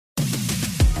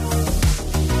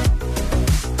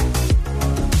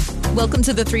Welcome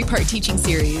to the 3-part teaching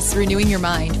series, Renewing Your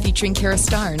Mind, featuring Cara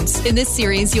Starns. In this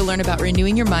series, you'll learn about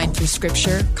renewing your mind through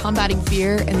scripture, combating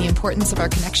fear, and the importance of our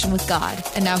connection with God.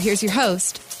 And now here's your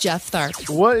host, Jeff Tharp.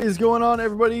 What is going on,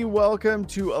 everybody? Welcome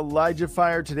to Elijah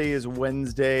Fire. Today is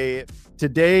Wednesday.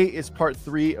 Today is part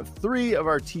 3 of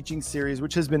our teaching series,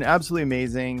 which has been absolutely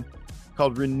amazing,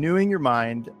 called Renewing Your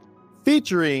Mind,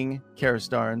 featuring Cara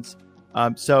Starns.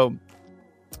 So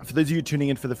for those of you tuning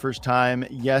in for the first time,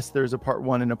 yes, there's a part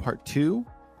 1 and a part 2.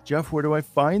 Jeff, where do I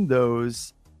find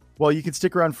those? Well, you can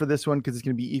stick around for this one because it's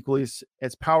going to be equally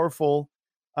as powerful.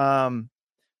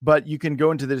 But you can go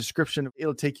into the description.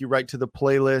 It'll take you right to the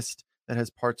playlist that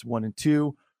has parts 1 and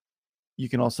 2. You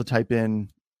can also type in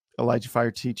Elijah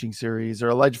Fire Teaching Series or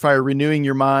Elijah Fire Renewing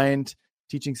Your Mind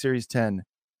Teaching Series 10,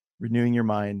 Renewing Your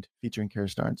Mind, featuring Cara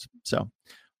Starns.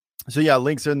 So yeah,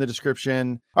 links are in the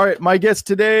description. All right, my guest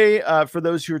today, for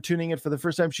those who are tuning in for the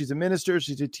first time, she's a minister,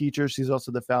 she's a teacher, she's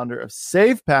also the founder of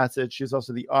Safe Passage. She's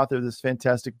also the author of this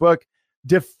fantastic book,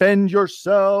 Defend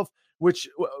Yourself, which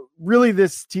really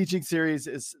this teaching series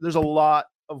is, there's a lot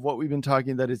of what we've been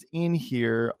talking that is in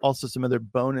here. Also some other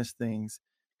bonus things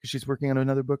because she's working on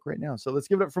another book right now. So let's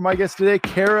give it up for my guest today,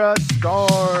 Cara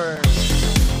Starns.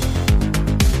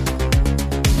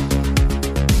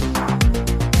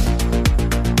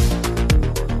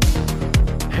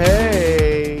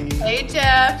 Hey,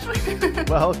 Jeff.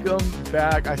 Welcome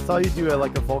back. I saw you do a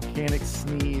volcanic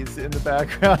sneeze in the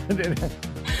background.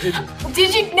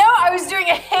 Did you know I was doing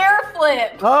a hair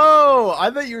flip? Oh, I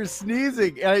thought you were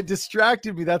sneezing and it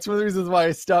distracted me. That's one of the reasons why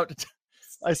I stopped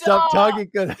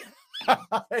talking. And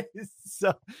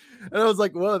I was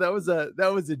like, whoa, that was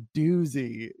a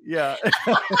doozy. Yeah.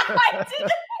 I did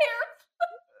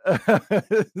a hair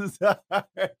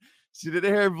flip. She did a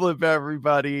hair flip,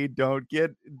 everybody. Don't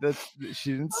get that.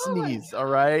 She didn't sneeze. All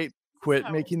right. Quit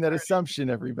making that assumption,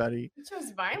 everybody. It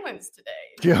shows violence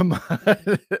today. Come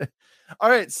on. All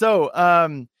right. So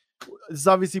this is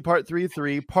obviously part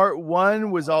 3. Part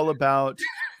 1 was all about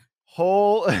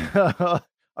whole.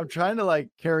 I'm trying to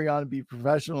carry on and be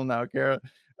professional now, Cara.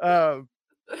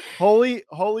 Holy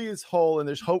is whole, and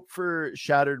there's hope for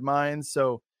shattered minds.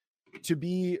 So to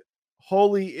be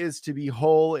holy is to be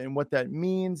whole, and what that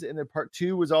means. And then part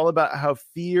 2 was all about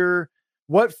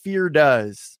what fear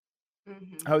does,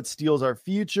 how it steals our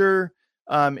future.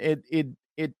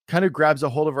 It kind of grabs a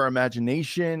hold of our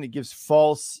imagination. It gives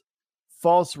false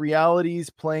realities,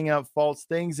 playing out false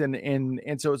things.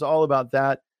 And so it's all about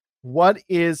that. What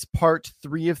is part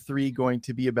 3 of 3 going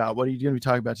to be about? What are you going to be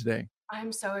talking about today?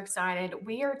 I'm so excited.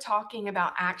 We are talking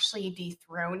about actually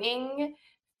dethroning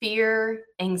fear,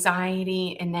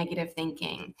 anxiety, and negative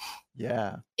thinking.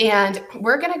 Yeah. And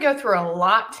we're going to go through a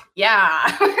lot.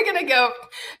 Yeah. We're going to go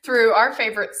through our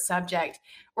favorite subject.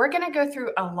 We're going to go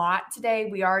through a lot today.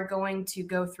 We are going to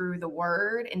go through the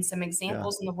word and some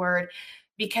examples in the word,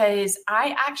 because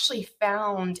I actually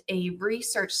found a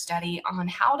research study on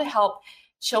how to help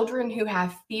children who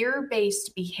have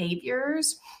fear-based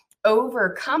behaviors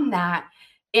overcome that.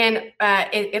 And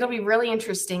it'll be really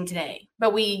interesting today.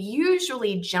 But we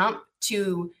usually jump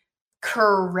to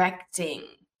correcting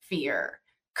fear,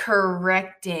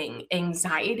 correcting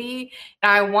anxiety.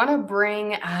 And I want to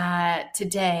bring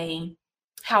today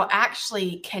how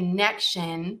actually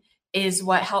connection is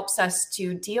what helps us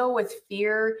to deal with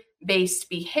fear-based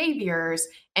behaviors.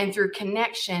 And through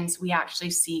connections, we actually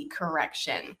see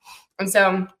correction. And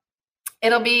so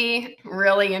it'll be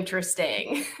really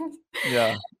interesting.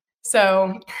 Yeah.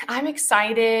 So I'm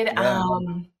excited. Yeah.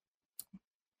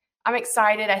 I'm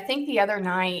excited. I think the other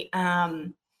night,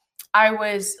 I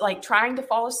was trying to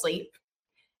fall asleep,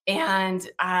 and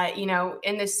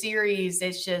in this series,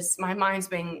 it's just my mind's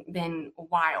been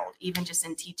wild, even just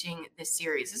in teaching this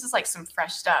series. This is some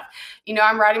fresh stuff.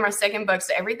 I'm writing my second book,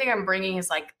 so everything I'm bringing is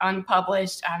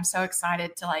unpublished. I'm so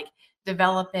excited to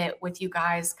develop it with you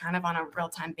guys, kind of on a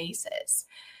real-time basis.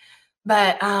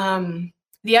 But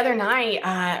the other night,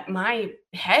 my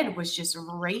head was just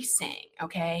racing.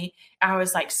 Okay. I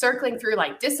was circling through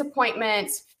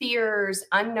disappointments, fears,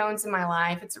 unknowns in my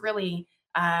life. It's a really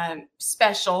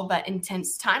special but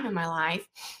intense time in my life.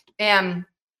 And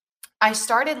I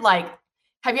started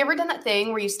have you ever done that thing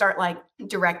where you start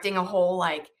directing a whole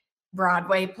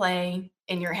Broadway play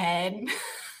in your head?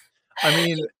 I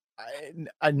mean,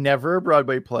 I never a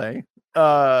Broadway play,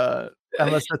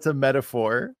 unless that's a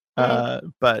metaphor.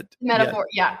 But metaphor,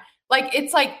 yeah.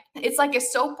 It's like a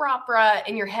soap opera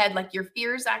in your head. Your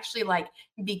fears actually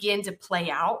begin to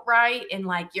play out, right? And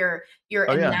you're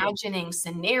imagining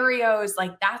scenarios.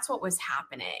 That's what was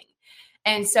happening.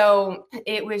 And so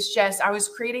it was just, I was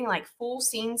creating like full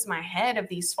scenes in my head of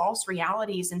these false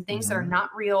realities and things that are not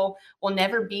real, will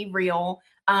never be real.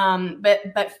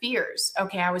 But fears.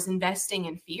 Okay. I was investing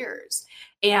in fears,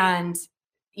 and,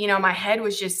 my head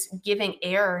was just giving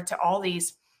air to all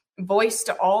these, voice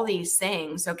to all these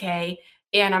things. Okay.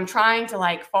 And I'm trying to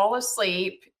like fall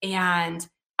asleep, and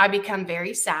I become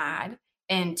very sad,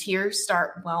 and tears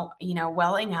start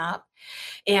welling up,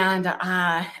 and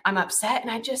I'm upset,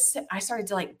 and I started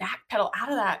to like backpedal out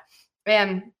of that.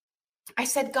 And I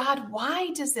said, God,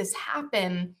 why does this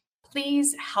happen?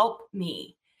 Please help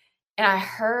me. And I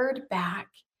heard back,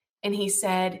 and he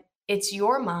said, it's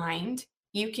your mind.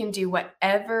 You can do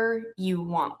whatever you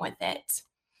want with it.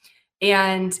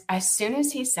 And as soon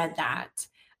as he said that,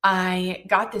 I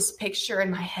got this picture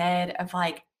in my head of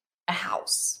like a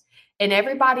house, and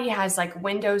everybody has like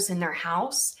windows in their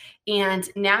house, and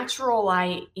natural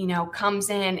light, comes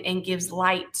in and gives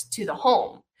light to the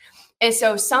home. And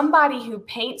so somebody who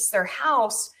paints their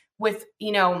house with,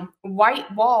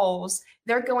 white walls,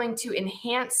 they're going to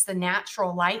enhance the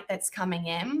natural light that's coming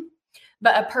in.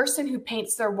 But a person who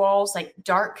paints their walls like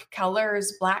dark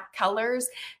colors, black colors,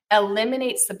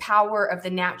 eliminates the power of the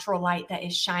natural light that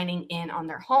is shining in on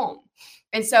their home.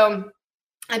 And so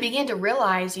I began to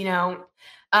realize,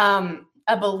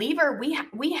 a believer,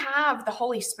 we have the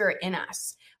Holy Spirit in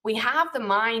us. We have the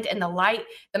mind and the light,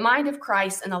 the mind of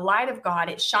Christ and the light of God.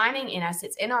 It's shining in us.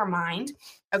 It's in our mind.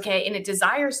 Okay. And it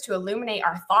desires to illuminate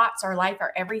our thoughts, our life,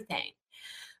 our everything.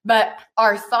 But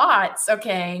our thoughts,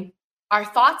 our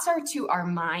thoughts are to our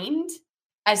mind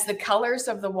as the colors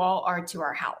of the wall are to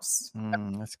our house.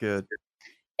 That's good.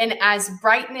 And as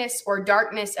brightness or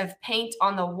darkness of paint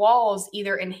on the walls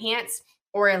either enhance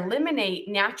or eliminate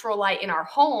natural light in our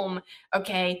home,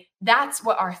 that's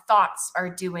what our thoughts are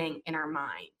doing in our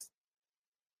mind.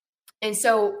 And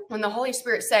so when the Holy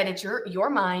Spirit said, it's your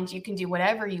mind, you can do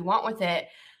whatever you want with it,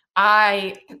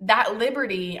 that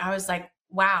liberty, I was like,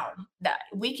 wow, that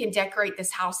we can decorate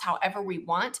this house however we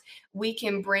want. We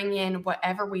can bring in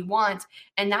whatever we want.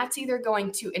 And that's either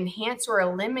going to enhance or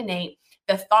eliminate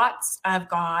the thoughts of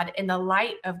God and the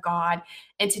light of God.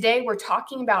 And today we're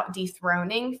talking about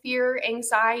dethroning fear,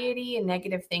 anxiety, and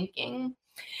negative thinking.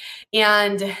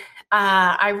 And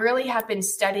I really have been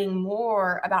studying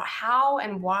more about how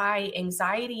and why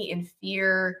anxiety and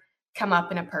fear come up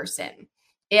in a person.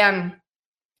 And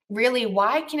really,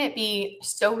 why can it be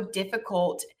so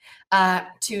difficult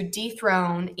to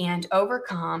dethrone and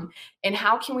overcome? And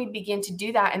how can we begin to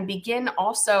do that and begin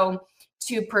also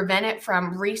to prevent it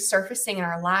from resurfacing in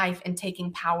our life and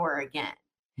taking power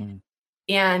again?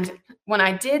 And when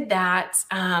I did that,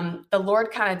 the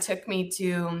Lord kind of took me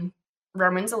to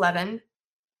Romans 11.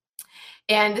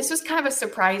 And this was kind of a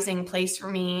surprising place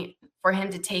for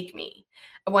him to take me.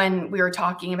 When we were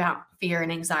talking about fear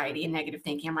and anxiety and negative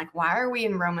thinking, I'm like, why are we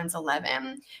in Romans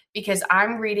 11? Because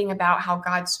I'm reading about how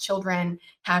God's children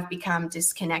have become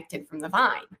disconnected from the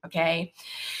vine. Okay.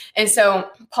 And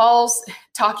so Paul's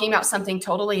talking about something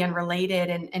totally unrelated,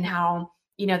 and how,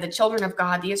 the children of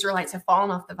God, the Israelites, have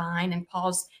fallen off the vine. And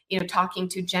Paul's, talking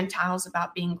to Gentiles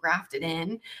about being grafted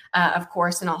in, of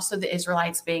course, and also the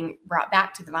Israelites being brought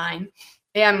back to the vine.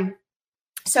 And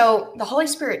so the Holy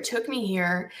Spirit took me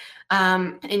here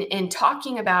in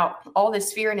talking about all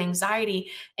this fear and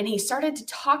anxiety. And he started to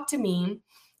talk to me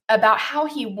about how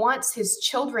he wants his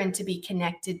children to be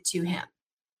connected to him,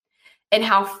 and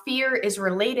how fear is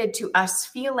related to us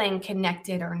feeling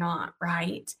connected or not,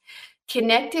 right?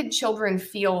 Connected children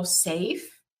feel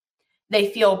safe.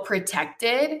 They feel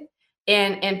protected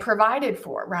and provided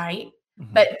for, right?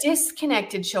 Mm-hmm. But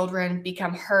disconnected children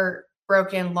become hurt,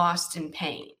 broken, lost, in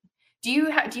pain. Do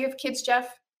you have kids,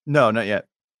 Jeff? No, not yet.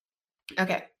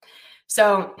 Okay.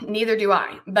 So neither do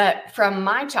I. But from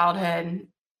my childhood,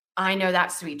 I know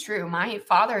that's to be true. My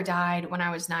father died when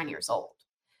I was 9 years old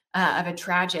of a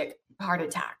tragic heart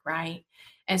attack, right?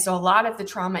 And so a lot of the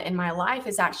trauma in my life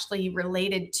is actually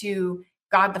related to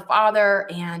God the Father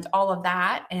and all of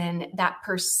that, and that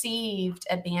perceived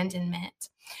abandonment.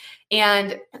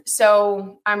 And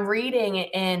so I'm reading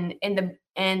in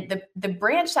the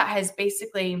branch that has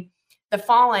basically the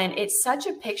fallen, it's such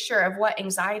a picture of what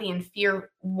anxiety and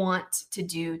fear want to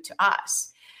do to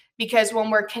us. Because when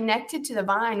we're connected to the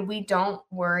vine, we don't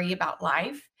worry about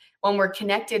life. When we're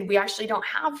connected, we actually don't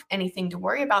have anything to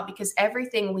worry about, because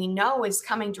everything we know is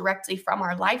coming directly from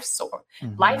our life source,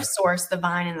 the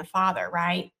vine and the Father,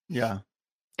 right? Yeah.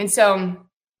 And so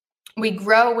we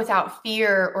grow without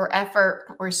fear or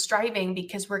effort or striving,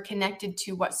 because we're connected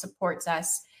to what supports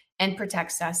us and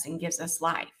protects us and gives us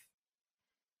life.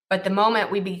 But the moment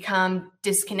we become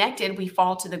disconnected, we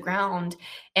fall to the ground.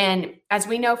 And as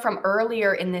we know from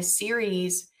earlier in this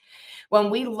series, when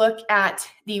we look at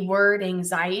the word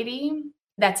anxiety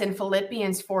that's in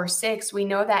Philippians 4:6, we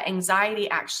know that anxiety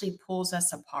actually pulls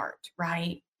us apart,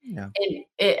 right? Yeah.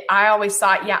 And I always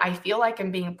thought, yeah, I feel like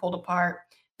I'm being pulled apart.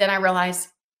 Then I realized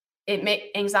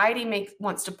anxiety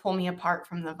wants to pull me apart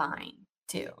from the vine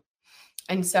too.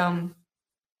 And so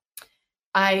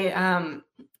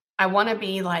I want to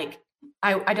be like,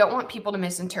 I don't want people to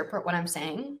misinterpret what I'm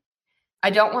saying. I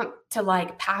don't want to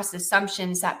like pass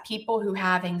assumptions that people who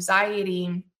have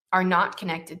anxiety are not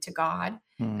connected to God.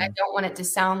 I don't want it to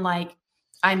sound like,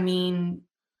 I mean,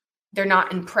 they're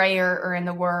not in prayer or in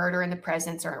the word or in the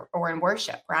presence or in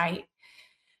worship, right?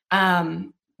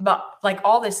 But like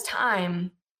all this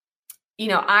time, you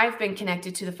know, I've been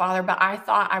connected to the Father, but I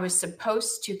thought I was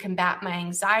supposed to combat my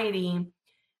anxiety.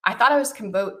 I thought I was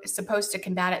supposed to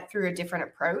combat it through a different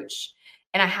approach,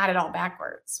 and I had it all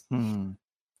backwards. And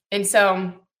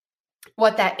so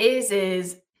what that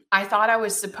is I thought I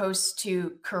was supposed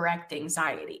to correct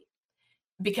anxiety.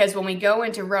 Because when we go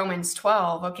into Romans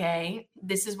 12, okay,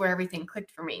 this is where everything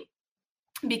clicked for me.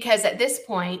 Because at this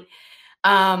point,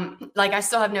 like I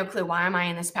still have no clue why am I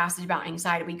in this passage about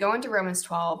anxiety. We go into Romans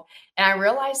 12, and I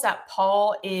realize that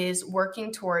Paul is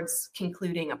working towards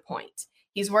concluding a point.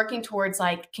 He's working towards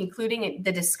like concluding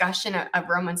the discussion of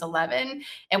Romans 11.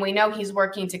 And we know he's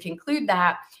working to conclude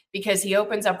that because he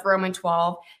opens up Romans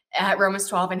 12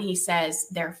 and he says,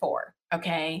 therefore,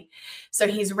 okay. So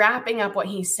he's wrapping up what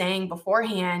he's saying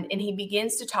beforehand, and he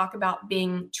begins to talk about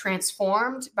being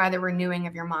transformed by the renewing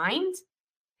of your mind.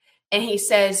 And he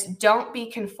says, don't be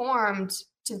conformed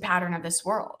to the pattern of this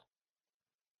world.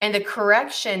 And the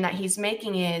correction that he's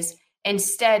making is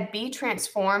instead be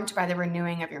transformed by the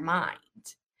renewing of your mind.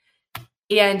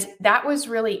 And that was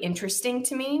really interesting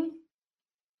to me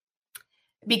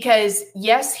because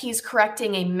yes, he's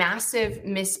correcting a massive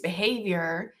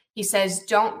misbehavior. He says,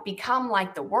 don't become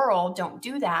like the world. Don't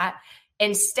do that.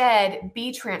 Instead,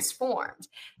 be transformed.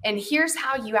 And here's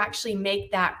how you actually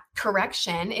make that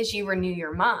correction is you renew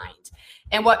your mind.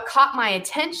 And what caught my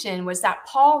attention was that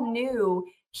Paul knew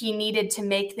he needed to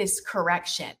make this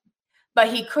correction, but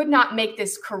he could not make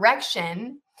this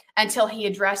correction until he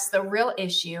addressed the real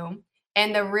issue,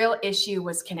 and the real issue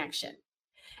was connection.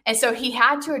 And so he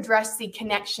had to address the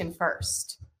connection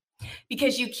first,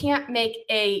 because you can't make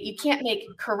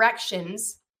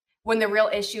corrections when the real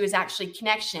issue is actually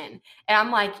connection. And I'm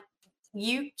like,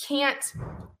 you can't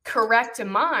correct a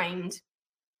mind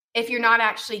if you're not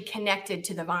actually connected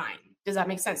to the vine. Does that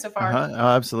make sense so far? Oh,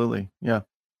 absolutely. Yeah.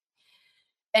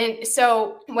 And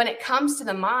so when it comes to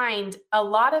the mind, a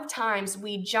lot of times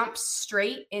we jump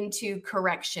straight into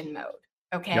correction mode.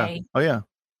 Okay. Yeah. Oh yeah.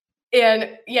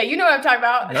 And yeah, you know what I'm talking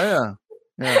about.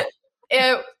 Yeah.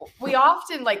 And we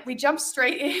often we jump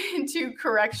straight into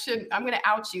correction. I'm going to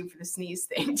out you for the sneeze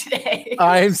thing today.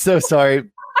 I'm so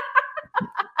sorry.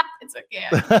 It's okay.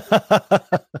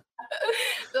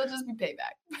 They'll just be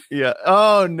payback. Yeah.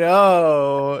 Oh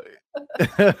no.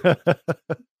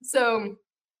 So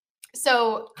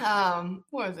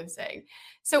what was I saying?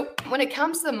 So when it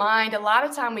comes to the mind, a lot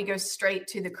of time we go straight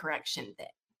to the correction thing.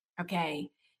 Okay.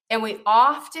 And we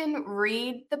often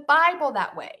read the Bible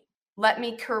that way. Let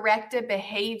me correct a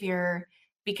behavior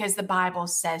because the Bible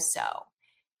says so.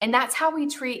 And that's how we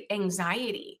treat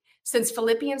anxiety. Since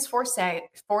Philippians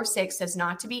 4:6 says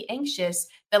not to be anxious,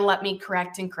 then let me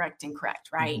correct,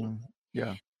 right? Mm-hmm.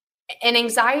 Yeah. And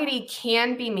anxiety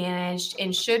can be managed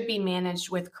and should be managed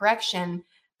with correction,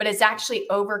 but it's actually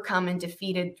overcome and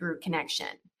defeated through connection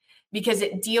because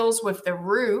it deals with the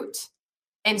root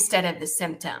instead of the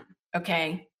symptom.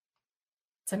 Okay.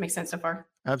 Does that make sense so far?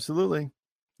 Absolutely.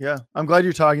 Yeah. I'm glad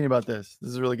you're talking about this. This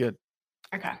is really good.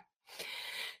 Okay.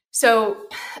 So,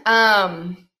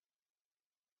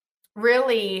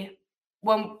 really,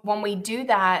 when we do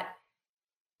that,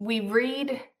 we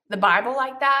read the Bible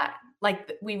like that.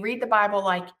 Like we read the Bible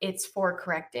like it's for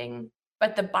correcting,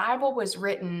 but the Bible was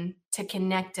written to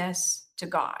connect us to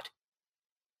God.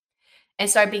 And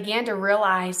so I began to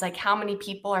realize how many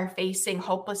people are facing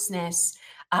hopelessness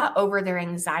over their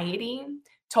anxiety,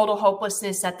 total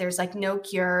hopelessness that there's no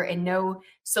cure and no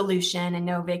solution and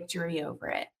no victory over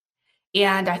it.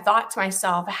 And I thought to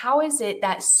myself, how is it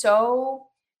that so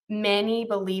many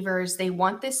believers, they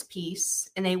want this peace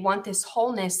and they want this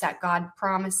wholeness that God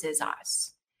promises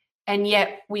us, and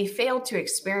yet we fail to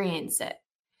experience it?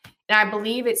 And I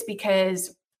believe it's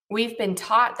because we've been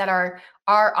taught that our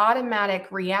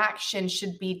automatic reaction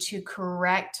should be to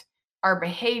correct our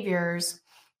behaviors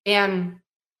and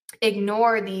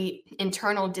ignore the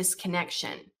internal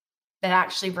disconnection. that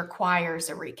actually requires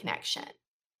a reconnection.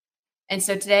 And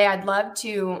so today I'd love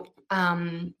to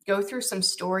go through some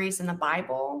stories in the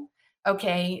Bible,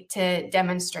 okay, to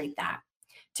demonstrate that,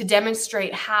 to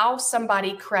demonstrate how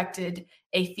somebody corrected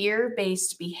a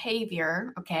fear-based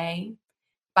behavior, okay,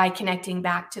 by connecting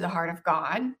back to the heart of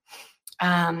God.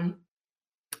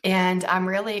 And I'm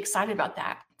really excited about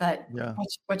that. But Yeah.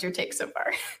 what's your take so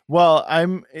far? Well,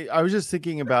 I was just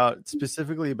thinking about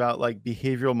specifically about like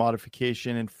behavioral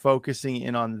modification and focusing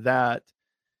in on that.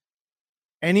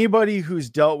 Anybody who's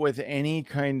dealt with any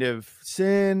kind of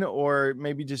sin or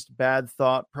maybe just bad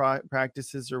thought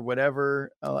practices or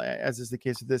whatever, as is the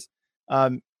case with this,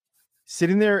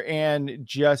 sitting there and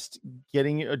just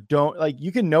getting don't like,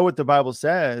 you can know what the Bible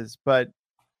says, but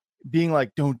being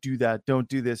like, don't do that, don't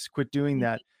do this, quit doing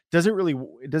that, it doesn't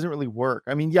really work.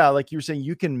 I mean, yeah, like you were saying,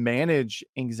 you can manage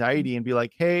anxiety and be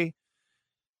like, hey,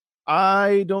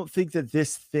 I don't think that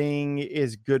this thing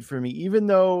is good for me, even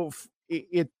though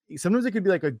it sometimes it could be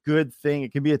like a good thing.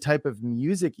 It could be a type of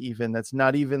music even that's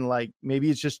not even like, maybe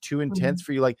it's just too intense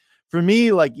for you. Like for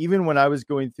me, like even when I was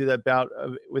going through that bout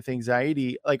with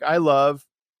anxiety, like I love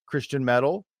Christian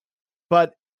metal,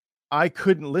 but I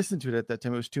couldn't listen to it at that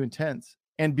time. It was too intense.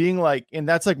 And being like, and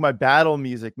that's like my battle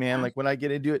music, man. Like when I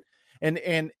get into it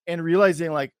and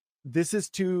realizing like, this is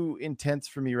too intense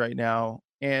for me right now.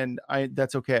 And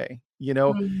that's okay, you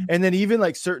know? And then even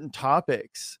like certain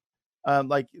topics,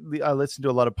 like I listened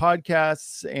to a lot of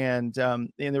podcasts and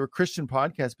they were Christian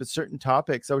podcasts, but certain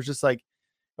topics, I was just like,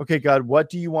 okay, God, what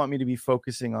do you want me to be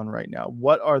focusing on right now?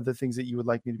 What are the things that you would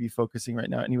like me to be focusing right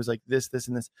now? And he was like, this,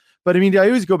 and this. But I mean, I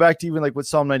always go back to even like what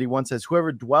Psalm 91 says,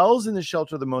 whoever dwells in the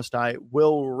shelter of the Most High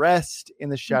will rest in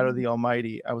the shadow of the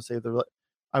Almighty. I will save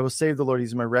the Lord.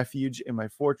 He's my refuge and my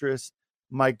fortress,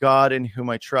 my God in whom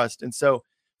I trust. And so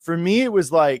for me, it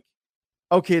was like,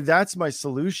 okay, that's my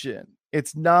solution.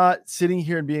 It's not sitting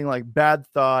here and being like, bad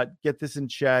thought, get this in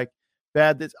check.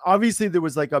 This obviously there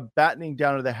was like a battening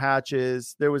down of the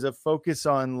hatches. There was a focus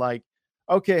on like,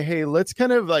 okay, hey, let's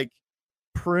kind of like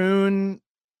prune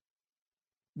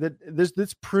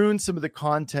let's prune some of the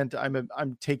content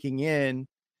I'm taking in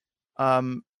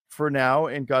for now.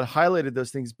 And God highlighted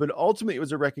those things, but ultimately it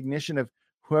was a recognition of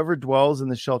whoever dwells in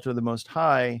the shelter of the Most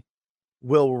High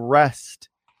will rest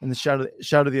in the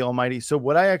shadow of the Almighty. So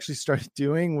what I actually started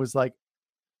doing was like,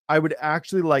 I would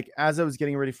actually like, as I was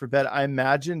getting ready for bed, I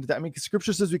imagined that, I mean,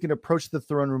 scripture says we can approach the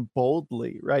throne room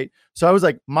boldly, right? So I was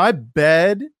like, my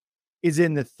bed is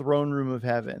in the throne room of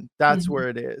heaven. That's where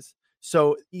it is.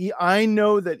 So I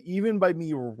know that even by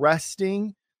me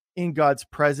resting in God's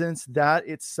presence, that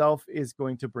itself is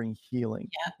going to bring healing.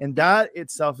 And that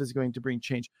itself is going to bring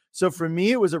change. So for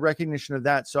me, it was a recognition of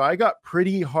that. So I got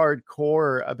pretty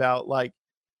hardcore about like,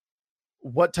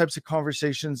 what types of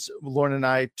conversations Lauren and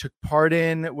I took part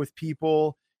in with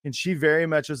people. And she very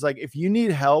much was like, if you need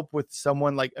help with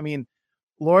someone, like, I mean,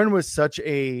 Lauren was such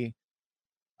a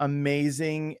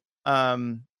amazing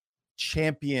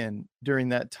champion during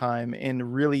that time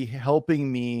and really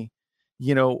helping me,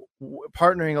 you know,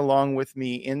 partnering along with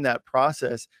me in that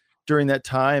process during that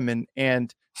time.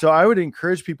 And so I would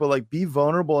encourage people, like, be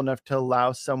vulnerable enough to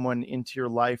allow someone into your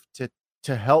life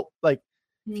to help. Like,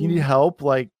 if you need help,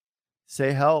 like,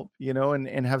 say help, you know,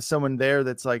 and have someone there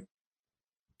that's like,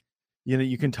 you know,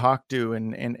 you can talk to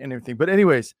and everything. But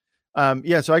anyways,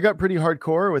 so I got pretty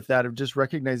hardcore with that, of just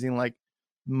recognizing like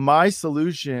my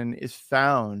solution is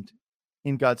found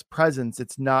in God's presence.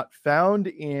 It's not found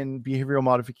in behavioral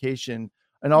modification.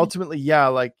 And ultimately,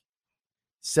 like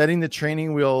setting the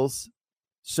training wheels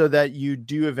so that you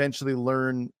do eventually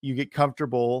learn, you get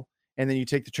comfortable, and then you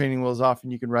take the training wheels off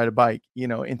and you can ride a bike, you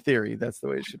know, in theory, that's the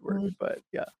way it should work. But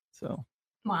yeah. So,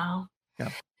 wow.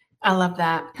 Yeah. I love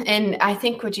that. And I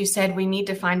think what you said, we need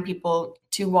to find people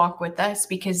to walk with us,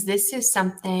 because this is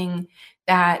something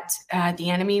that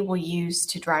the enemy will use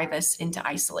to drive us into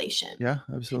isolation. Yeah,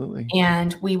 absolutely.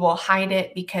 And we will hide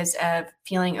it because of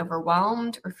feeling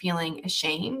overwhelmed or feeling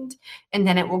ashamed. And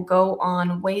then it will go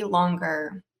on way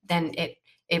longer than it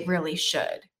really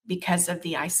should because of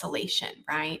the isolation.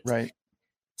 Right. Right.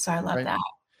 So I love that.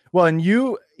 Well, and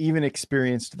you even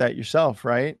experienced that yourself,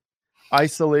 right?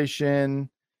 Isolation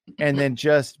and then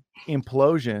just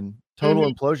implosion, total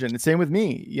implosion. The same with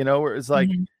me, you know, where it's like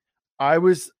I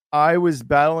was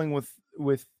battling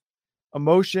with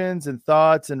emotions and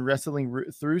thoughts and wrestling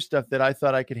through stuff that I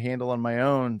thought I could handle on my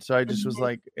own. So I just was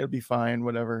like, it'll be fine,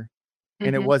 whatever.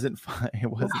 And it wasn't fine. It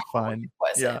wasn't fine. It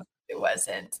wasn't. Yeah. It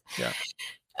wasn't.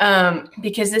 Yeah.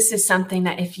 Because this is something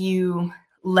that if you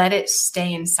let it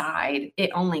stay inside,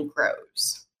 it only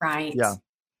grows, right? Yeah.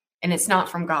 And it's not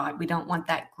from God. We don't want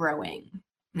that growing.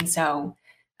 And so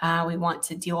We want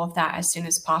to deal with that as soon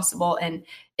as possible. And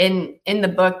in the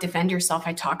book, Defend Yourself,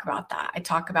 I talk about that. I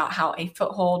talk about how a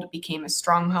foothold became a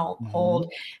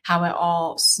stronghold, how it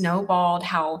all snowballed,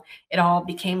 how it all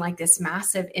became like this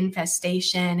massive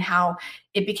infestation, how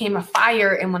it became a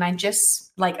fire. And when I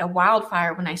just, like a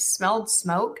wildfire, when I smelled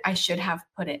smoke, I should have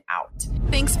put it out.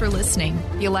 Thanks for listening.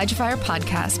 The Elijah Fire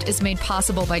podcast is made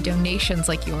possible by donations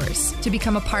like yours. To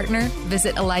become a partner,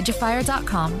 visit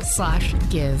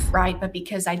ElijahFire.com/give. Right. But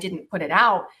because I didn't put it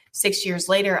out, 6 years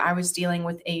later, I was dealing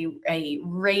with a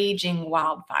raging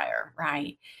wildfire.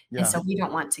 Right. Yeah. And so we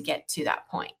don't want to get to that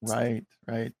point. Right.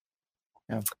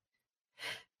 Yeah.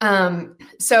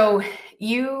 So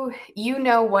you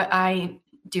know what I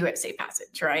do at Safe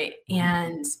Passage, right?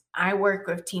 And I work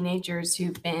with teenagers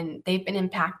they've been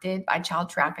impacted by child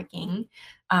trafficking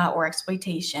or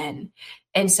exploitation.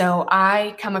 And so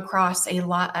I come across a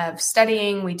lot of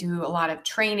studying. We do a lot of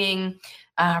training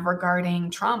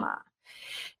regarding trauma,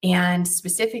 and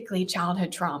specifically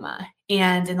childhood trauma.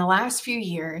 And in the last few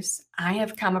years, I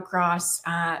have come across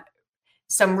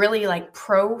some really like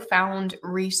profound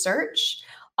research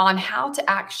on how to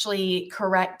actually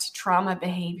correct trauma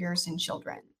behaviors in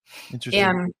children. Interesting.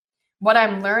 And what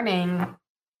I'm learning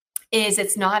is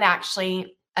it's not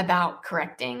actually about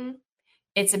correcting,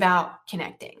 it's about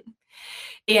connecting.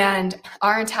 And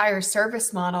our entire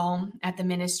service model at the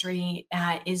ministry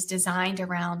is designed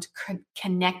around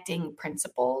connecting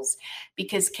principles,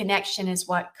 because connection is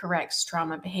what corrects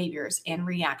trauma behaviors and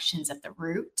reactions at the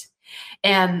root.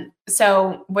 And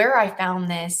so where I found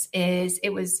this is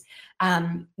it was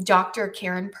Dr.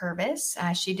 Karen Purvis.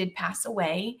 She did pass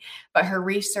away, but her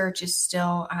research is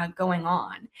still going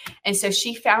on. And so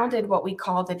she founded what we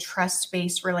call the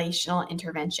trust-based relational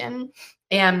intervention.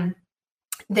 And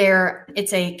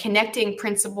it's a connecting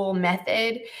principle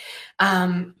method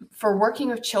for working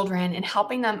with children and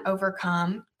helping them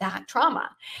overcome that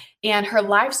trauma. And her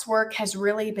life's work has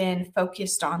really been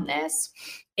focused on this.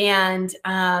 And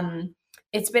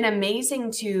it's been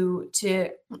amazing to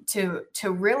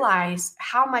realize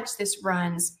how much this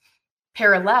runs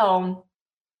parallel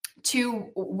to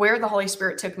where the Holy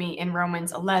Spirit took me in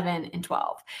Romans 11 and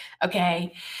 12.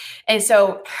 Okay. And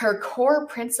so her core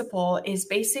principle is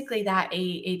basically that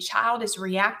a child is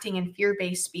reacting in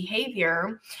fear-based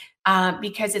behavior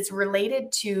because it's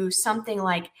related to something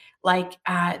like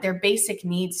their basic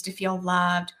needs to feel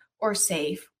loved or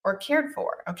safe or cared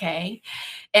for. Okay.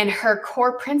 And her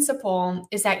core principle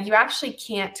is that you actually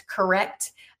can't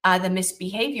correct the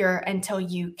misbehavior until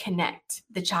you connect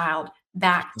the child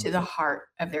back to the heart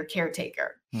of their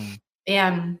caretaker.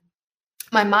 And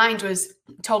my mind was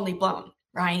totally blown,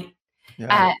 right?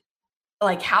 At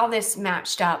like how this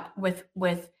matched up with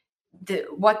what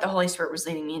the Holy Spirit was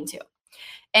leading me into.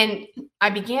 And I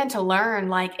began to learn,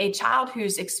 like, a child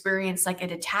who's experienced like a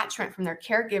detachment from their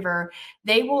caregiver,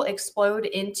 they will explode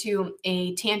into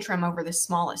a tantrum over the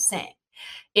smallest thing.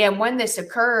 And when this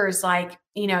occurs, like,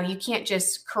 you can't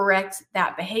just correct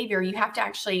that behavior. You have to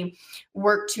actually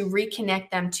work to reconnect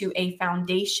them to a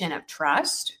foundation of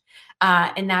trust.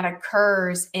 And that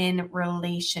occurs in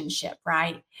relationship,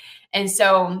 right? And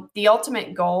so the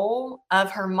ultimate goal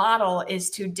of her model is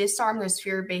to disarm those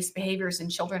fear-based behaviors in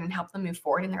children and help them move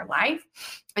forward in their life.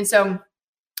 And so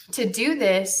to do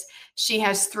this, she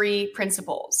has 3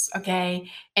 principles,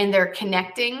 okay? And they're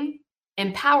connecting,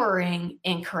 empowering,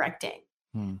 and correcting.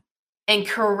 And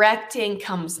correcting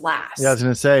comes last. Yeah, I was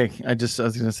going to say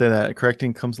that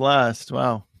correcting comes last.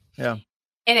 Wow. Yeah.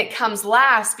 And it comes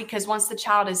last because once the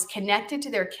child is connected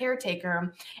to their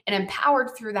caretaker and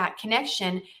empowered through that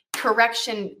connection,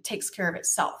 correction takes care of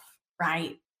itself,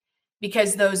 right?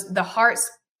 Because the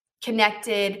heart's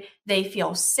connected, they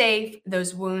feel safe,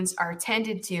 those wounds are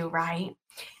tended to, right?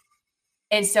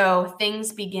 And so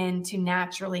things begin to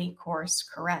naturally course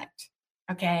correct,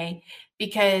 okay?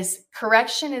 Because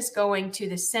correction is going to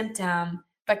the symptom,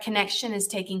 but connection is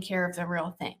taking care of the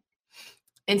real thing.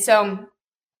 And so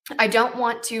I don't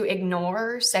want to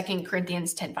ignore 2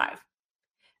 Corinthians 10:5.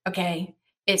 Okay.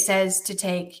 It says to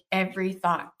take every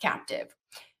thought captive.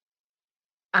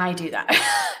 I do that.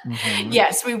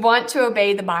 Yes, we want to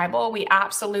obey the Bible. We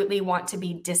absolutely want to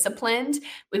be disciplined.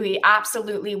 We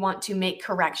absolutely want to make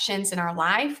corrections in our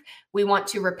life. We want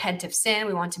to repent of sin.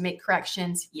 We want to make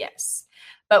corrections. Yes.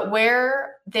 But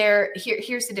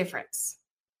here's the difference.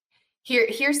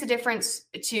 Here's the difference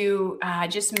to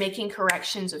just making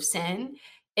corrections of sin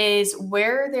is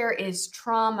where there is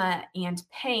trauma and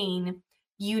pain,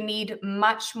 you need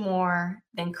much more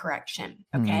than correction.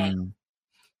 Okay.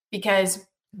 Because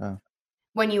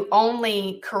when you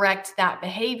only correct that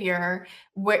behavior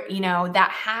where,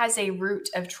 that has a root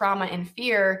of trauma and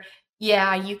fear,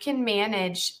 Yeah, you can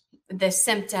manage the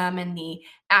symptom and the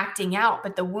acting out,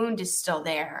 but the wound is still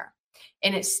there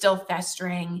and it's still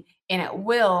festering, and it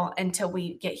will until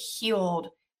we get healed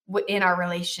in our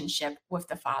relationship with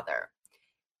the Father.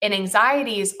 And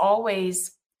anxiety is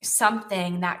always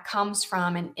something that comes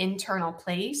from an internal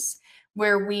place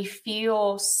where we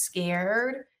feel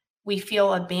scared, we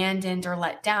feel abandoned or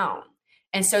let down.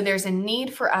 And so there's a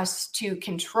need for us to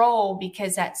control,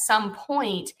 because at some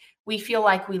point we feel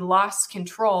like we lost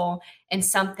control and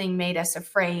something made us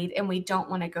afraid, and we don't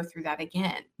want to go through that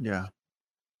again. Yeah.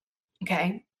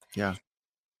 Okay. Yeah.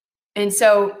 And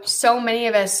so many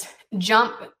of us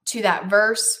jump to that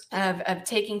verse of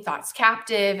taking thoughts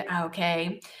captive.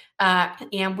 Okay.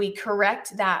 And we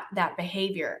correct that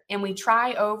behavior, and we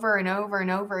try over and over and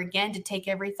over again to take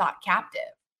every thought captive.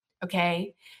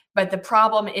 Okay. But the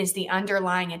problem is the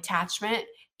underlying attachment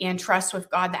and trust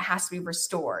with God that has to be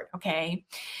restored. Okay.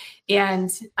 And,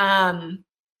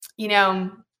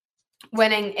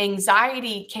 when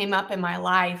anxiety came up in my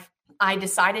life, I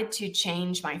decided to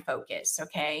change my focus.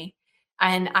 Okay.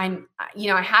 And I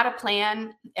had a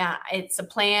plan. It's a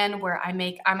plan where I'm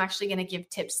actually going to give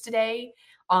tips today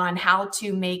on how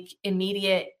to make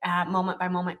immediate moment by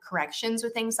moment corrections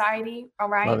with anxiety. All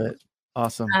right. Love it.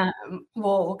 Awesome.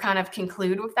 We'll kind of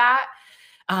conclude with that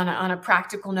on a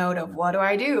practical note of what do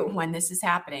I do when this is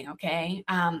happening. Okay.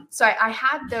 So I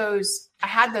had those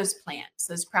plans,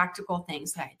 those practical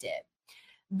things that I did,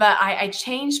 but I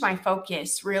changed my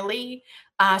focus really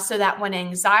so that when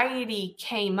anxiety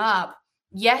came up,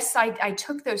 yes, I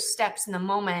took those steps in the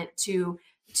moment to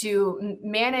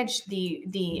manage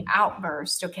the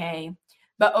outburst. Okay.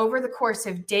 But over the course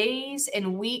of days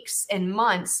and weeks and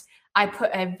months, I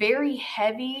put a very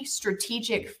heavy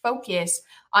strategic focus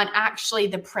on actually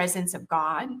the presence of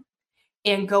God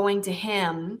and going to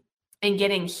Him and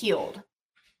getting healed.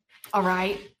 All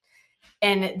right.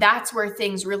 And that's where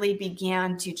things really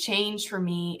began to change for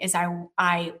me, is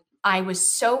I was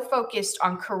so focused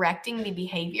on correcting the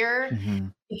behavior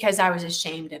because I was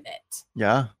ashamed of it.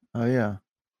 Yeah. Oh, yeah.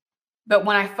 But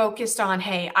when I focused on,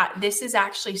 hey, this is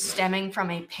actually stemming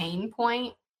from a pain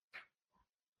point,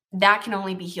 that can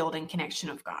only be healed in connection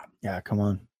of God. Yeah, come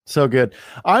on. So good.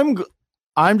 I'm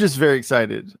just very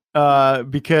excited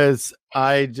because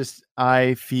I just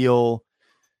feel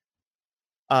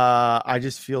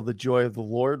the joy of the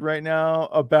Lord right now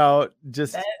about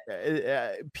just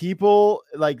people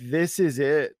like, this is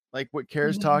it, like what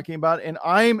Cara's talking about. And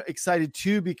I'm excited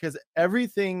too, because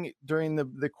everything during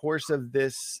the course of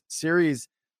this series,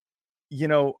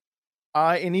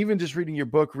 and even just reading your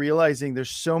book, realizing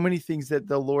there's so many things that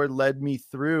the Lord led me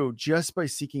through just by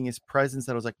seeking His presence,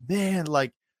 that I was like, man,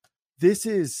 like this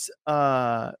is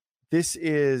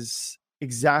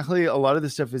exactly, a lot of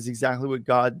this stuff is exactly what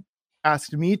God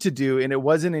asked me to do. And it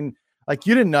wasn't in, like,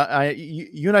 you and I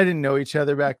didn't know each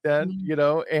other back then,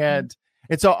 and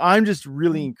so I'm just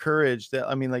really encouraged that,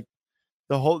 I mean, like,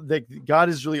 the whole, like, God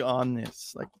is really on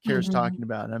this, like Cara's talking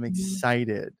about, and I'm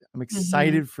excited. I'm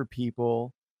excited for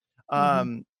people.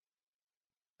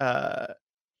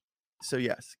 So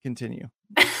yes, continue.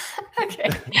 Okay.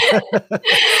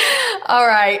 All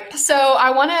right. So I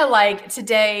want to,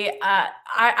 today,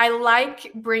 I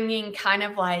like bringing kind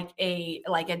of like a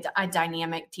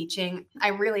dynamic teaching. I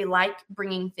really like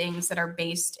bringing things that are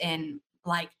based in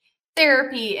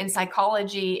therapy and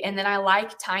psychology. And then I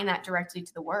like tying that directly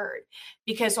to the word,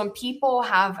 because when people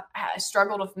have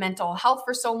struggled with mental health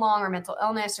for so long, or mental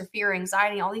illness or fear,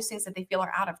 anxiety, all these things that they feel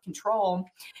are out of control,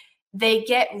 they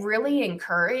get really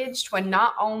encouraged when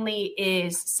not only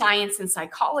is science and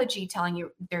psychology telling you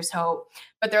there's hope,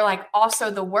 but they're like, also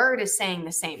the word is saying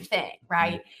the same thing,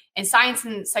 right? And science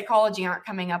and psychology aren't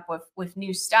coming up with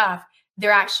new stuff.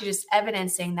 They're actually just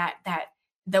evidencing that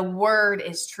the word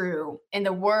is true, and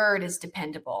the word is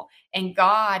dependable, and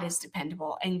God is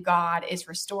dependable, and God is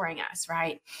restoring us,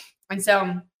 right? And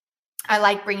so I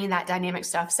like bringing that dynamic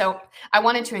stuff. So I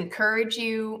wanted to encourage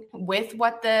you with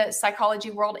what the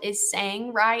psychology world is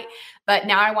saying, right? But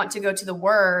now I want to go to the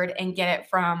word and get it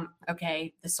from,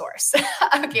 the source.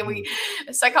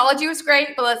 Psychology was great,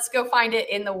 but let's go find it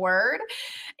in the word.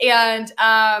 And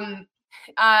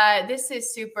this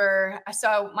is super.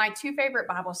 So my two favorite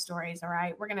Bible stories, all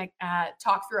right? We're going to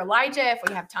talk through Elijah. If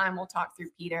we have time, we'll talk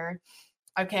through Peter.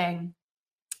 Okay.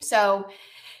 So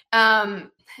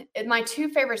my two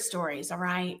favorite stories, all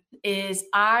right, is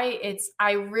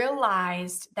I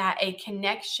realized that a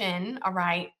connection, all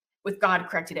right, with God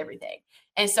corrected everything.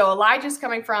 And so Elijah's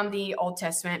coming from the Old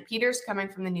Testament, Peter's coming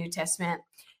from the New Testament,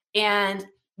 and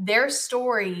their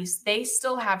stories, they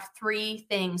still have three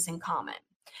things in common.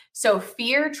 So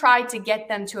fear tried to get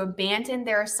them to abandon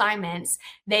their assignments.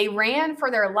 They ran for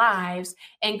their lives,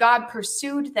 and God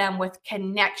pursued them with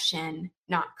connection,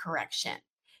 not correction.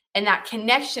 And that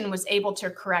connection was able to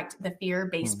correct the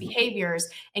fear-based behaviors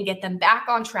and get them back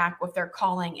on track with their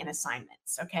calling and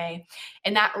assignments. Okay.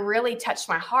 And that really touched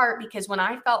my heart, because when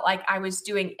I felt like I was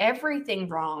doing everything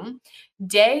wrong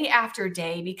day after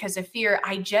day because of fear,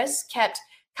 I just kept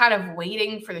kind of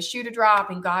waiting for the shoe to drop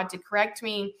and God to correct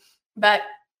me. But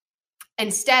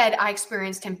instead, I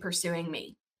experienced him pursuing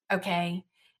me. Okay.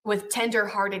 With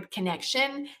tender-hearted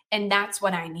connection. And that's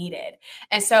what I needed.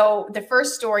 And so the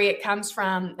first story, it comes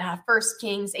from 1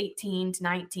 Kings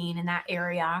 18-19 in that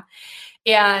area.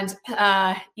 And,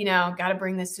 got to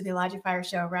bring this to the Elijah Fire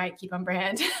Show, right? Keep on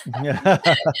brand.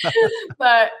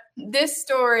 But this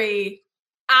story,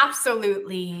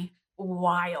 absolutely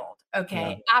wild.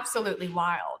 Okay. Yeah. Absolutely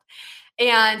wild.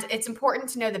 And it's important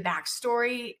to know the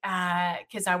backstory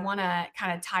because I want to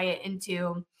kind of tie it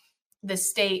into the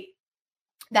state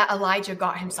that Elijah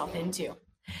got himself into.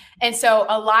 And so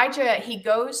Elijah, he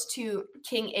goes to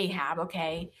King Ahab,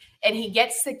 okay, and he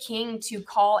gets the king to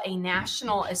call a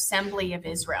national assembly of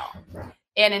Israel.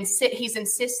 And he's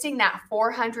insisting that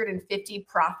 450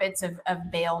 prophets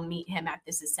of Baal meet him at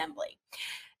this assembly.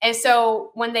 And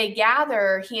so when they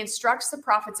gather, he instructs the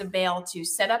prophets of Baal to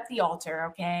set up the altar,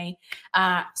 okay,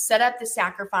 set up the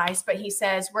sacrifice. But he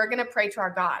says, we're going to pray to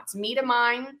our gods. Me to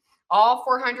mine, all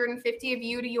 450 of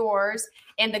you to yours.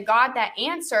 And the God that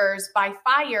answers by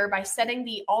fire, by setting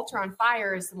the altar on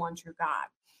fire, is the one true God.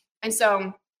 And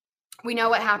so we know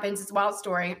what happens. It's a wild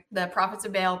story. The prophets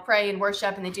of Baal pray and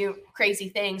worship, and they do crazy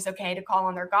things, okay, to call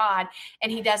on their God.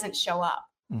 And he doesn't show up.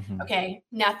 Okay.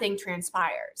 Nothing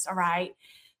transpires. All right.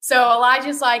 So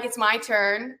Elijah's like, it's my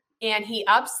turn. And he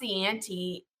ups the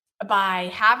ante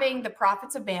by having the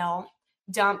prophets of Baal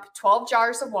dump 12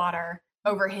 jars of water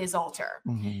over his altar.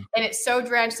 And it's so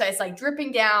drenched that it's like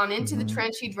dripping down into the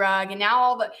trench he drug. And now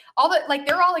all the, like,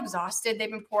 they're all exhausted.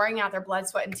 They've been pouring out their blood,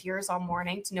 sweat, and tears all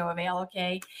morning to no avail.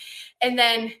 Okay. And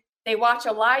then they watch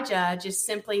Elijah just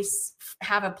simply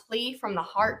have a plea from the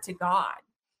heart to God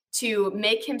to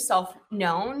make himself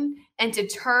known and to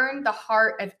turn the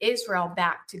heart of Israel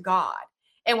back to God.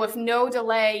 And with no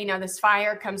delay, this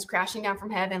fire comes crashing down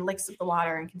from heaven, licks up the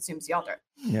water, and consumes the altar.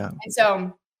 Yeah. And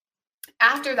so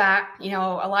after that,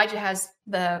 Elijah has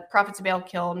the prophets of Baal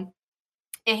killed,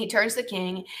 and he turns to the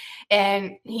king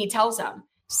and he tells him,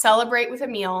 celebrate with a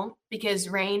meal because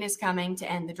rain is coming to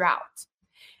end the drought.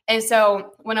 And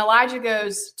so when Elijah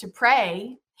goes to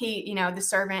pray, he, the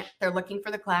servant, they're looking for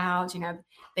the clouds,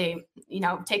 they,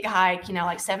 take a hike,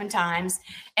 like 7 times,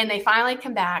 and they finally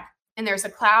come back, and there's a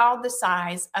cloud the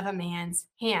size of a man's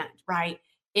hand, right?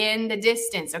 In the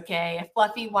distance, okay, a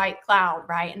fluffy white cloud,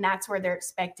 right? And that's where they're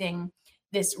expecting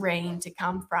this rain to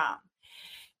come from.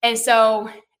 And so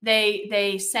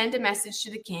they send a message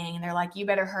to the king, and they're like, you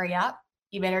better hurry up.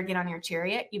 You better get on your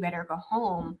chariot. You better go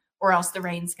home, or else the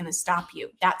rain's going to stop you.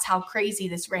 That's how crazy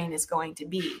this rain is going to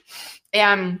be.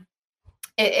 And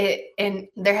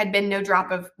there had been no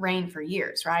drop of rain for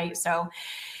years, right? So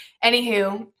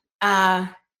anywho,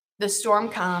 the storm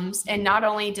comes, and not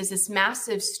only does this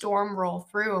massive storm roll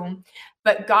through,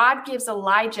 but God gives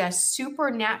Elijah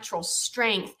supernatural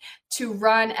strength to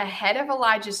run ahead of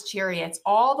Elijah's chariots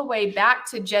all the way back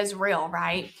to Jezreel,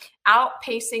 right?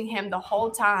 Outpacing him the whole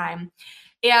time.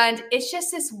 And it's just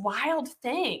this wild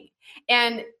thing.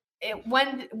 And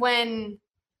when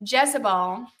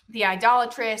Jezebel, the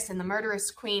idolatress and the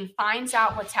murderous queen, finds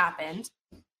out what's happened,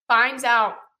 finds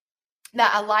out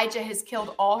that Elijah has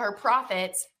killed all her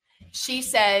prophets, she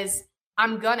says,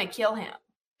 I'm going to kill him.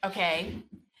 Okay.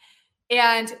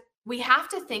 And we have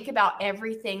to think about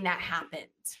everything that happened.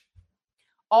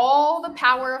 All the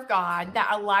power of God that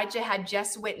Elijah had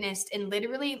just witnessed in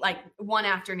literally like one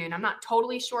afternoon. I'm not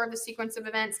totally sure of the sequence of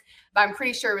events, but I'm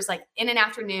pretty sure it was like in an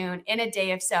afternoon, in a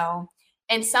day of so.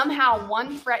 And somehow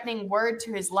one threatening word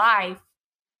to his life,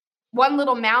 one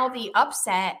little mouthy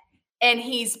upset, and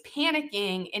he's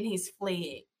panicking and he's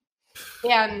fleeing.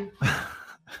 And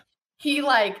he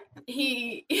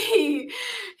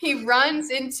runs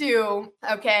into,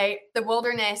 the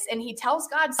wilderness, and he tells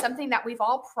God something that we've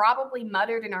all probably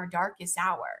muttered in our darkest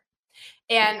hour.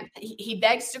 And he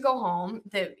begs to go home.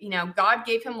 God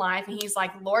gave him life, and he's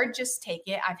like, Lord, just take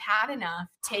it. I've had enough.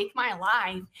 Take my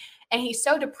life. And he's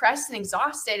so depressed and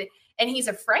exhausted, and he's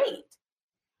afraid.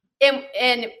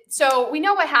 And so we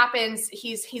know what happens.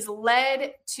 He's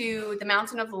led to the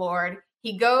mountain of the Lord.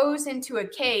 He goes into a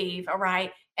cave, all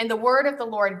right, and the word of the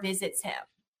Lord visits him.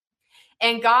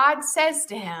 And God says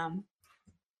to him,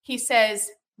 he says,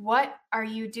 what are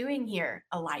you doing here,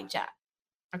 Elijah?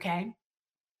 Okay.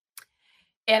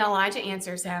 And Elijah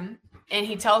answers him, and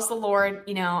he tells the Lord,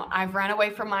 I've run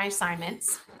away from my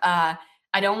assignments. I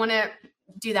don't want to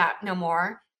do that no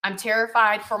more. I'm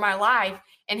terrified for my life.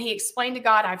 And he explained to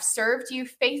God, I've served you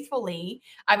faithfully.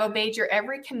 I've obeyed your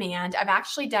every command. I've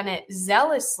actually done it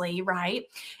zealously, right?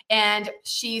 And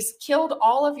she's killed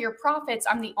all of your prophets.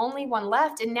 I'm the only one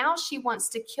left. And now she wants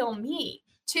to kill me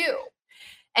too.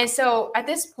 And so at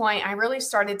this point, I really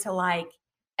started to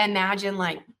imagine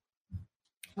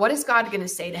what is God going to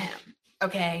say to him?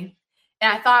 Okay.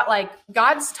 And I thought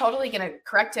God's totally going to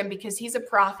correct him because he's a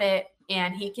prophet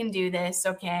and he can do this.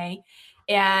 Okay.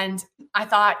 And I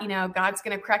thought, God's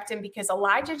going to correct him because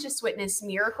Elijah just witnessed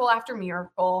miracle after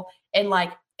miracle in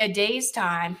a day's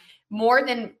time, more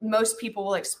than most people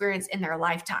will experience in their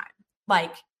lifetime.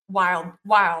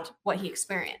 Wild what he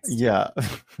experienced. Yeah.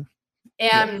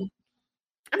 And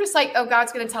I'm just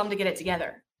God's going to tell him to get it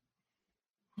together.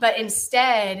 But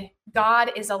instead,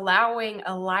 God is allowing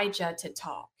Elijah to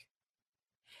talk.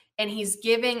 And he's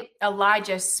giving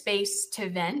Elijah space to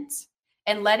vent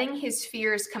and letting his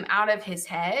fears come out of his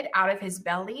head, out of his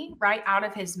belly, right? Out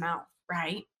of his mouth,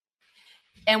 right?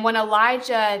 And when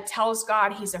Elijah tells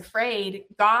God he's afraid,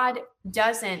 God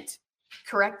doesn't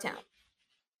correct him.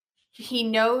 He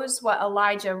knows what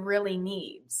Elijah really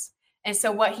needs. And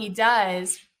so what he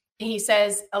does, he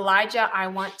says, Elijah, I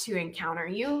want to encounter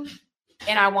you.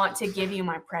 And I want to give you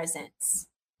my presence.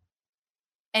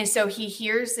 And so he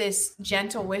hears this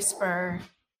gentle whisper.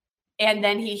 And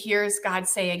then he hears God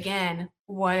say again,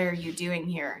 what are you doing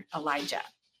here, Elijah?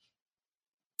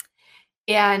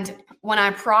 And when I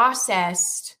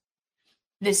processed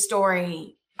this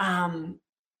story, I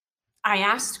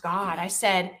asked God, I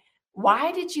said,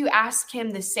 why did you ask him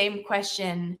the same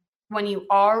question when you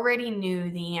already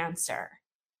knew the answer?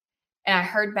 And I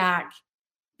heard back,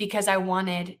 because I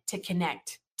wanted to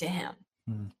connect to him.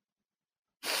 Mm.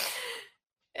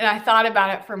 And I thought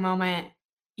about it for a moment,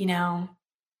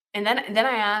 and then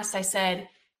I asked, I said,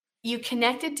 you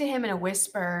connected to him in a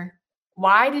whisper.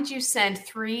 Why did you send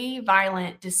 3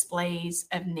 violent displays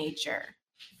of nature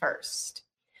first?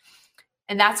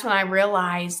 And that's when I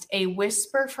realized a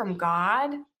whisper from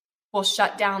God will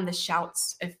shut down the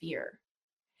shouts of fear.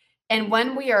 And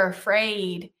when we are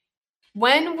afraid,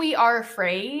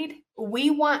 we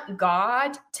want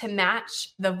God to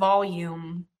match the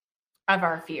volume of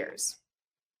our fears.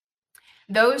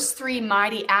 Those 3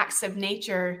 mighty acts of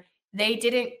nature, they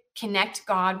didn't connect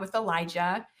God with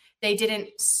Elijah. They didn't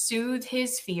soothe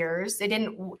his fears. They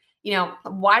didn't,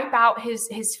 wipe out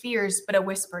his fears, but a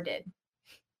whisper did.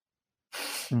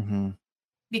 Mm-hmm.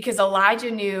 Because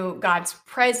Elijah knew God's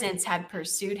presence had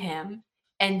pursued him,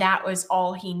 and that was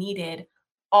all he needed.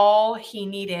 All he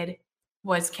needed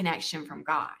was connection from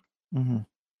God. Mm-hmm.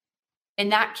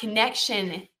 And that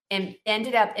connection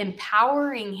ended up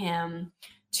empowering him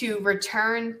to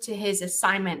return to his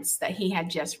assignments that he had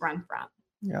just run from.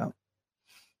 Yeah.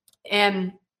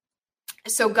 And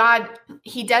so God,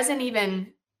 he doesn't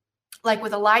even,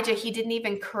 with Elijah, he didn't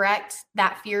even correct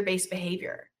that fear-based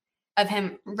behavior of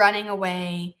him running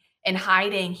away and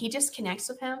hiding. He just connects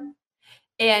with him.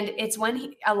 And it's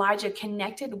when Elijah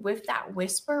connected with that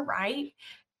whisper, right?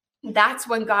 That's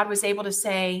when God was able to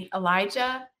say,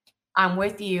 Elijah, I'm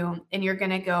with you, and you're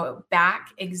going to go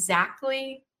back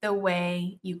exactly the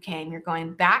way you came. You're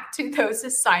going back to those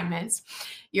assignments.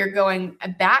 You're going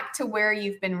back to where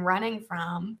you've been running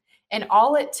from. And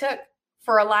all it took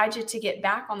for Elijah to get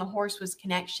back on the horse was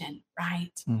connection, right?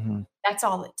 Mm-hmm. That's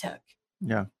all it took.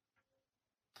 Yeah.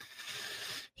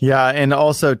 Yeah. And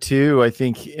also, too, I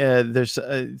think there's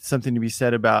something to be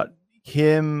said about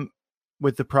him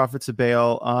with the prophets of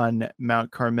Baal on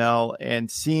Mount Carmel and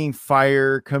seeing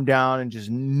fire come down and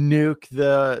just nuke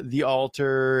the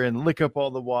altar and lick up all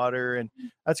the water. And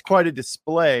that's quite a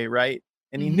display, right?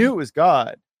 And he knew it was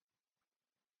God.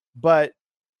 But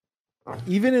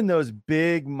even in those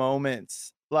big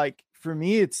moments, for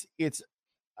me, it's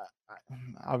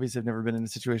obviously I've never been in a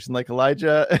situation like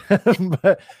Elijah,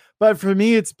 but for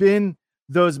me, it's been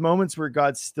those moments where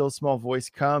God's still small voice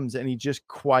comes and he just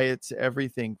quiets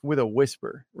everything with a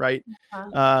whisper, right?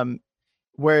 Uh-huh.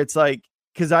 Where it's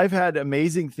because I've had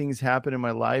amazing things happen in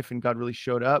my life and God really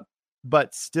showed up,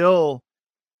 but still,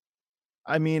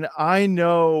 I mean, I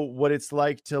know what it's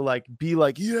like to be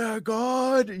yeah,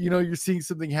 God, you're seeing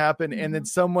something happen. Mm-hmm. And then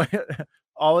someone,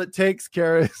 all it takes,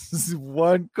 Cara, is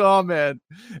one comment.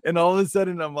 And all of a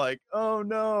sudden I'm like, oh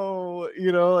no,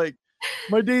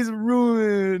 my day's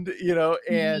ruined,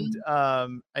 and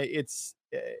it's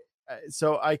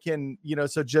so I can,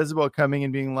 so Jezebel coming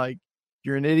and being like,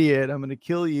 you're an idiot, I'm going to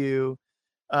kill you.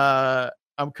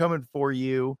 I'm coming for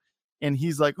you. and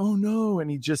he's like, oh no. And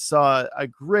he just saw a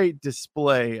great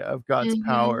display of God's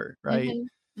power. Right.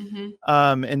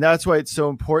 And that's why it's so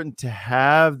important to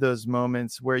have those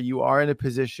moments where you are in a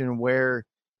position where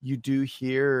you do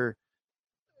hear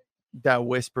that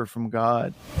whisper from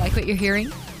God. Like what you're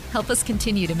hearing? Help us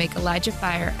continue to make Elijah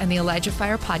Fire and the Elijah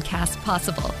Fire podcast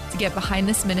possible. To get behind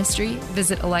this ministry,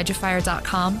 visit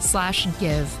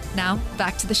ElijahFire.com/give. Now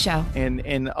back to the show.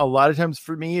 And a lot of times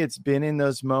for me, it's been in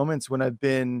those moments when I've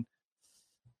been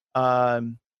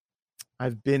in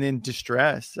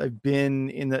distress. I've been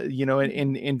in the,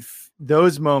 in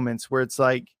those moments where it's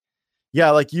like, yeah,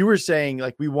 like you were saying,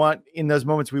 like in those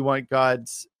moments, we want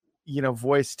God's,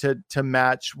 voice to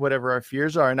match whatever our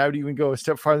fears are. And I would even go a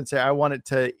step farther and say, I want it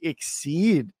to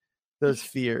exceed those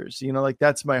fears. Like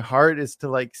that's my heart, is to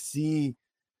like see,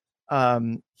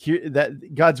 hear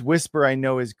that God's whisper, I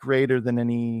know, is greater than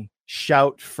any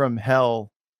shout from hell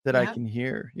that I can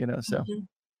hear, so.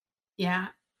 Yeah.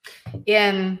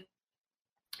 And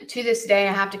to this day,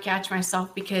 I have to catch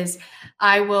myself, because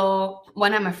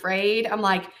when I'm afraid, I'm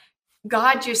like,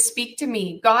 God, just speak to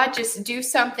me. God, just do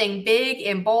something big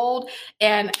and bold,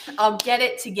 and I'll get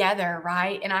it together.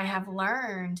 Right. And I have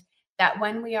learned that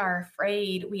when we are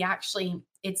afraid, we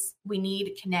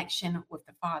need connection with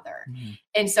the Father.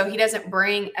 And so he doesn't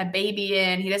bring a baby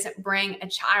in, he doesn't bring a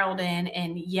child in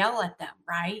and yell at them.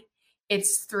 Right.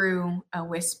 It's through a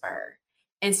whisper.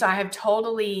 And so I have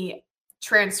totally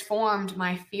transformed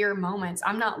my fear moments.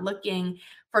 I'm not looking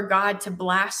for God to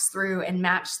blast through and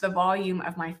match the volume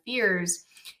of my fears,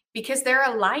 because they're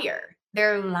a liar.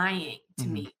 They're lying to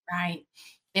me, right?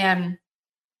 And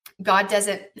God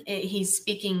he's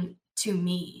speaking to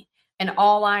me, and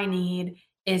all I need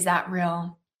is that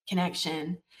real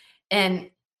connection. And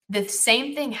the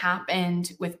same thing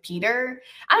happened with Peter.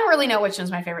 I don't really know which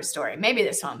one's my favorite story. Maybe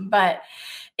this one,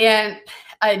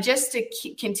 just to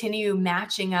continue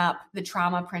matching up the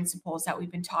trauma principles that we've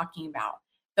been talking about.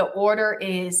 The order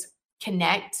is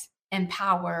connect,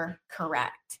 empower,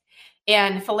 correct.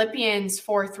 And Philippians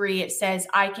 4:3, it says,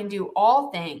 I can do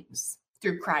all things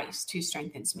through Christ who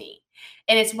strengthens me.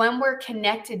 And it's when we're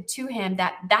connected to him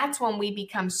that's when we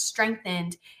become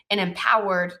strengthened and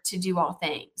empowered to do all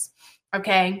things.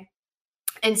 Okay.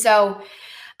 And so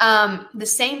the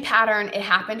same pattern, it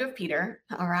happened with Peter.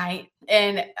 All right.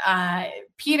 And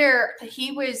Peter,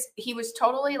 he was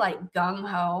totally like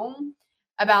gung-ho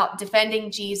about defending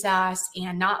Jesus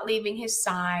and not leaving his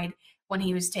side when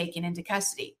he was taken into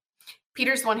custody.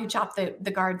 Peter's the one who chopped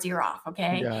the guard's ear off.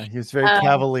 Okay. Yeah. He was very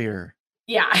cavalier.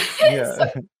 Yeah. Yeah.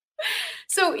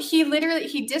 So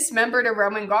he dismembered a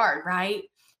Roman guard. Right.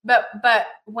 But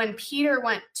when Peter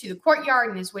went to the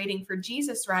courtyard and is waiting for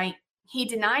Jesus, right, he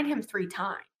denied him 3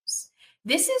 times.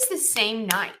 This is the same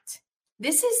night.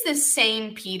 This is the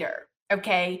same Peter.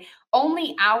 Okay.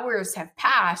 Only hours have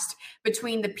passed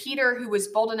between the Peter who was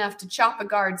bold enough to chop a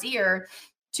guard's ear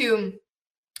to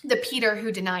the Peter who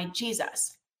denied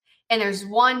Jesus. And there's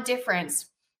one difference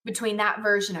between that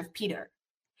version of Peter.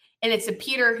 And it's a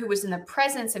Peter who was in the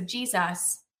presence of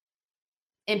Jesus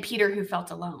and Peter who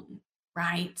felt alone,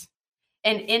 right?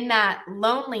 And in that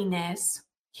loneliness,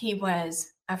 he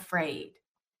was afraid.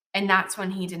 And that's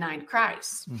when he denied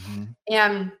Christ.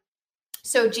 And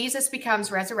so Jesus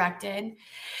becomes resurrected,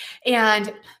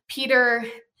 and Peter,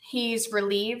 he's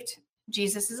relieved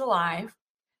Jesus is alive.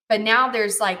 But now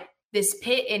there's like this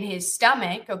pit in his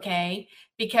stomach, okay?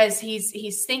 Because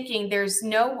he's thinking, there's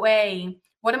no way,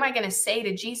 what am I going to say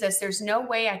to Jesus? There's no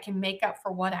way I can make up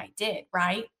for what I did,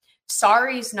 right?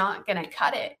 Sorry's not going to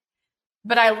cut it.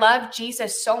 But I love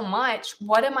Jesus so much.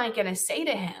 What am I going to say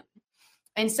to him?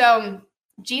 And so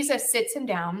Jesus sits him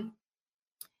down,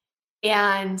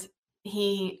 and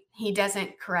he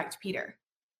doesn't correct Peter.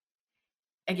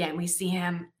 Again, we see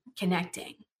him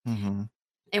connecting.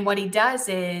 And what he does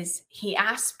is he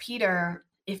asks Peter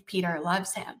if Peter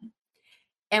loves him.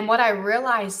 And what I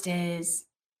realized is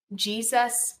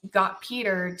Jesus got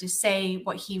Peter to say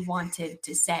what he wanted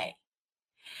to say.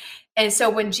 And so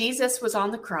when Jesus was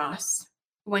on the cross,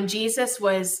 when Jesus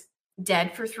was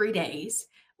dead for 3 days,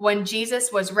 when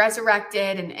Jesus was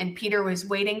resurrected and Peter was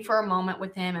waiting for a moment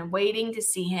with him and waiting to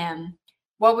see him,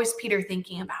 what was Peter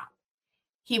thinking about?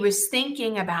 He was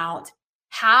thinking about,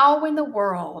 how in the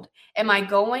world am I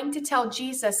going to tell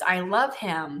Jesus I love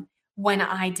him when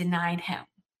I denied him?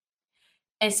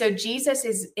 And so Jesus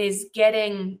is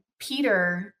getting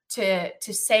Peter to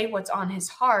say what's on his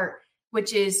heart,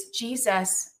 which is,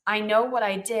 Jesus, I know what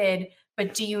I did,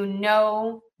 but do you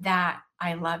know that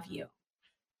I love you?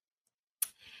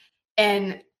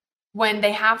 And when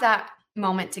they have that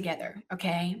moment together,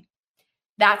 okay,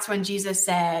 that's when Jesus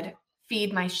said,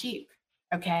 feed my sheep,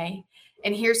 okay?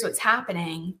 And here's what's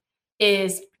happening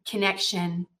is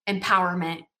connection,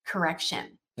 empowerment,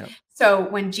 correction. Yep. So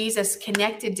when Jesus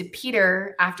connected to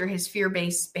Peter after his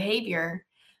fear-based behavior,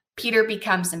 Peter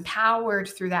becomes empowered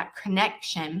through that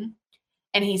connection,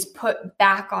 and he's put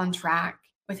back on track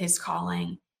with his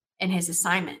calling and his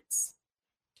assignments.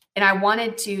 And I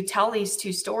wanted to tell these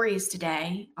two stories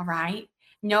today, all right?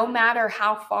 No matter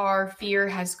how far fear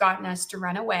has gotten us to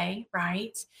run away,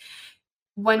 right?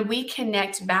 When we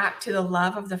connect back to the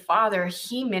love of the Father,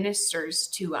 he ministers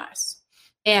to us.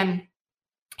 And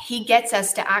he gets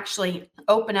us to actually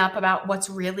open up about what's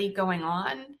really going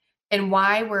on and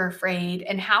why we're afraid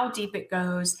and how deep it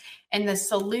goes. And the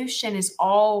solution is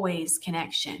always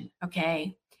connection,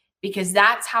 okay? Because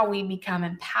that's how we become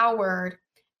empowered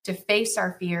to face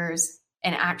our fears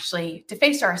and actually to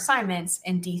face our assignments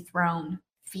and dethrone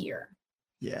fear.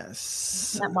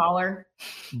 Yes. Isn't that baller?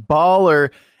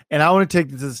 Baller. And I want to take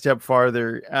this a step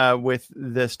farther with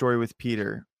the story with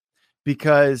Peter,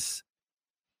 because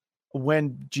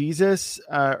when Jesus,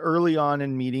 early on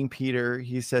in meeting Peter,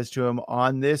 he says to him,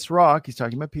 on this rock, he's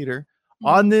talking about Peter,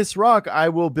 on this rock, I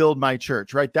will build my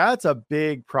church, right? That's a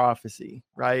big prophecy,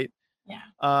 right? Yeah.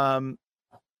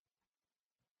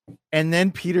 And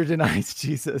then Peter denies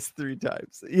Jesus 3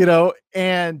 times,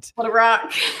 and What a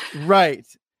rock. right.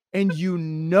 And he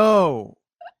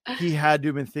had to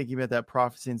have been thinking about that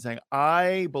prophecy and saying,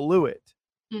 I blew it.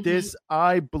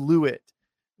 I blew it.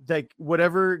 Like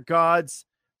whatever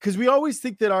because we always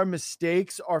think that our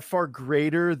mistakes are far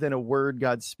greater than a word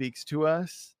God speaks to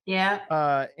us.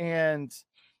 Yeah. And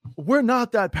we're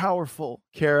not that powerful,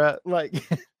 Cara.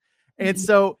 And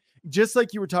so just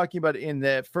like you were talking about in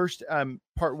the first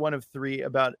part 1 of 3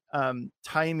 about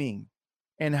timing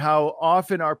and how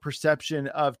often our perception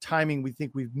of timing, we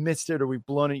think we've missed it or we've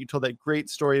blown it. You told that great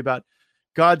story about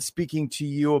God speaking to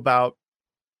you about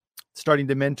starting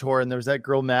to mentor. And there was that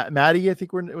girl, Maddie, I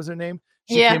think was her name.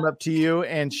 She came up to you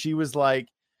and she was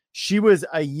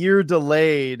a year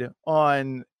delayed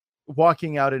on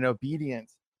walking out in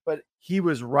obedience, but he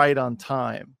was right on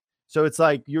time. So it's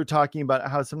like you're talking about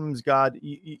how sometimes God,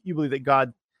 you believe that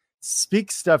God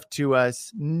speaks stuff to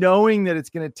us, knowing that it's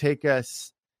going to take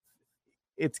us,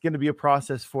 it's going to be a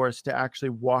process for us to actually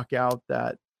walk out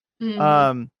that.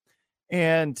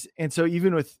 And so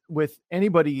even with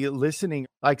anybody listening,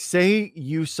 like say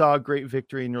you saw great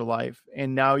victory in your life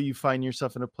and now you find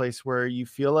yourself in a place where you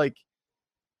feel like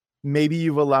maybe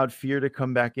you've allowed fear to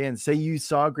come back in. Say you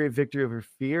saw great victory over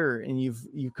fear and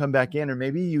you've come back in, or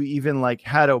maybe you even like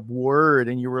had a word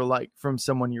and you were like from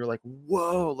someone, you're like,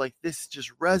 whoa, like this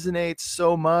just resonates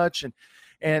so much.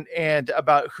 And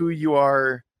about who you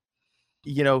are,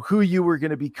 who you were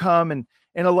going to become. And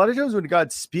a lot of times when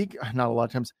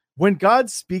when God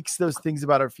speaks those things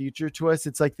about our future to us,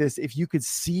 it's like this, if you could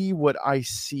see what I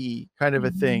see kind of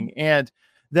a thing. And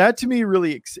that to me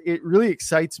it really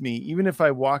excites me, even if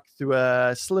I walk through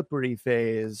a slippery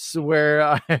phase where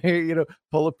I,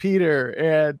 pull a Peter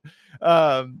and,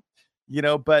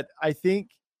 but I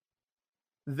think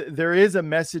there is a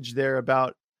message there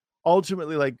about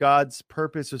ultimately like God's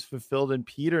purpose was fulfilled in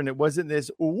Peter. And it wasn't this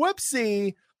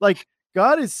whoopsie, like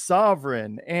God is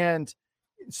sovereign. And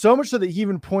so much so that he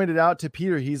even pointed out to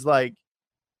Peter, he's like,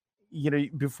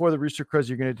 before the rooster crows,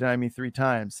 you're going to deny me 3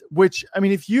 times, which, I mean,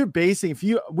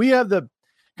 we have the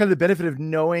kind of the benefit of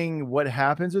knowing what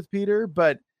happens with Peter,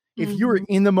 but if you were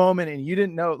in the moment and you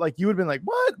didn't know, like you would have been like,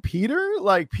 what, Peter?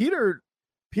 Like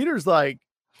Peter's like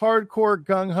hardcore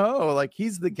gung ho. Like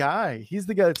he's the guy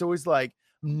that's always like,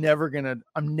 I'm never gonna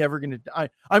die.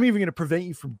 I'm even gonna prevent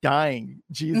you from dying,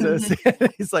 Jesus.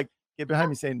 He's like, get behind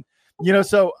me, Satan.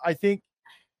 So I think,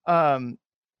 but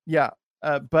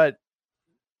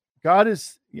God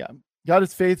is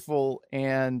faithful.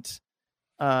 And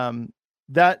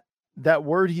that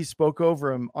word he spoke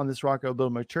over him, on this rock I'll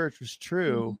build my church, was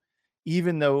true,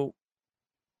 even though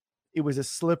it was a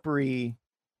slippery,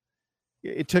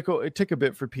 it took a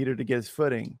bit for Peter to get his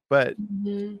footing, but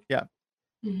yeah.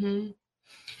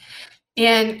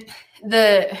 And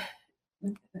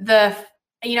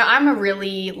I'm a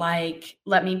really like,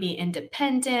 let me be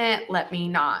independent. Let me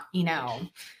not,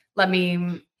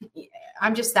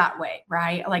 I'm just that way.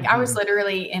 Right. Like I was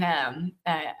literally in a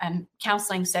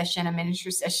counseling session, a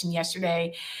ministry session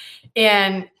yesterday,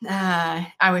 and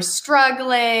I was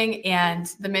struggling, and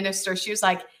the minister, she was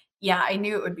like, yeah, I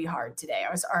knew it would be hard today.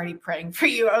 I was already praying for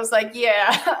you. I was like,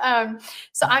 yeah.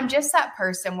 So I'm just that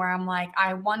person where I'm like,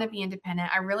 I want to be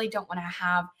independent. I really don't want to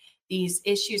have these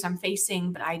issues I'm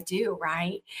facing, but I do.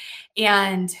 Right.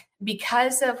 And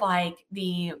because of like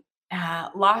the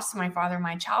loss of my father in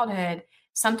my childhood,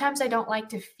 Sometimes I don't like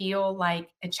to feel like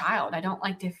a child. I don't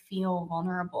like to feel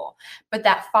vulnerable. But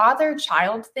that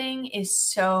father-child thing is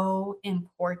so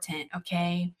important,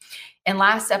 okay? And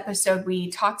last episode, we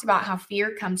talked about how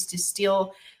fear comes to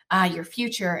steal your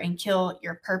future and kill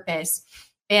your purpose.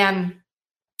 And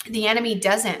the enemy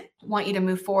doesn't want you to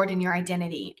move forward in your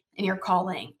identity, in your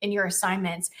calling, in your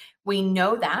assignments. We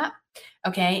know that.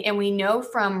 Okay. And we know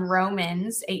from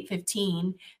Romans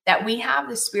 8:15 that we have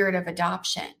the spirit of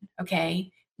adoption.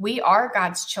 Okay. We are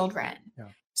God's children. Yeah.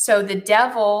 So the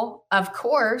devil, of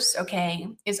course, okay,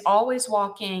 is always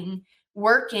working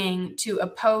to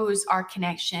oppose our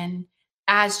connection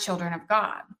as children of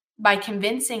God by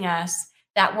convincing us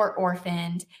that we're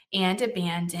orphaned and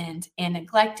abandoned and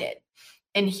neglected.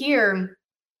 And here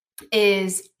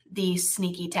is the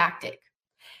sneaky tactic.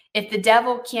 If the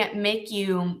devil can't make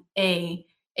you a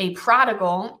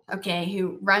prodigal, okay,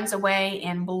 who runs away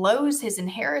and blows his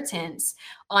inheritance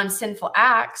on sinful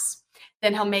acts,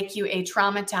 then he'll make you a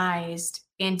traumatized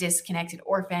and disconnected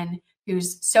orphan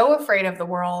who's so afraid of the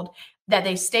world that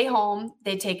they stay home,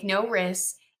 they take no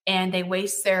risks, and they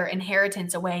waste their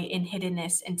inheritance away in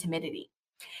hiddenness and timidity.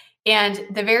 And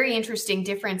the very interesting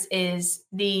difference is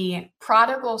the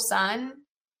prodigal son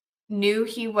knew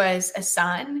he was a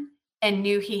son and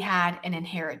knew he had an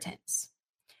inheritance.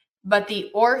 But the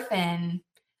orphan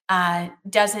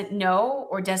doesn't know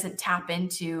or doesn't tap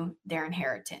into their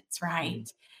inheritance,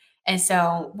 right? And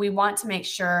so we want to make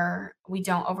sure we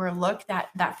don't overlook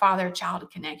that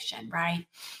father-child connection, right?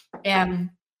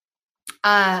 And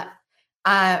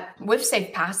with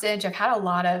Safe Passage, I've had a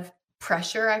lot of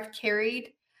pressure I've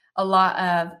carried, a lot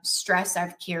of stress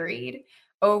I've carried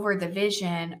over the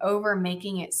vision, over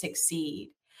making it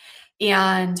succeed.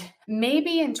 And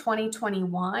maybe in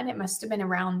 2021, it must have been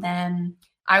around then,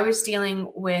 I was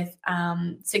dealing with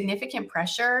significant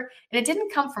pressure, and it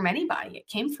didn't come from anybody. It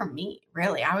came from me,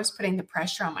 really. I was putting the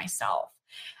pressure on myself.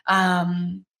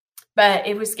 But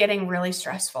it was getting really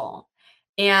stressful.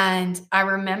 And I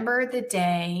remember the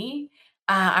day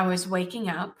I was waking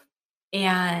up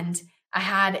and I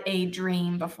had a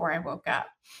dream before I woke up.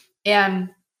 And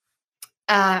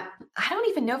I don't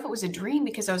even know if it was a dream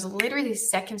because I was literally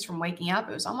seconds from waking up.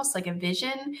 It was almost like a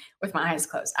vision with my eyes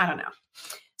closed. I don't know.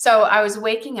 So I was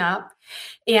waking up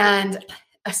and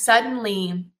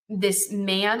suddenly this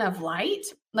man of light,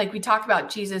 like we talked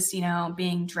about Jesus,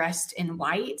 being dressed in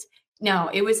white. No,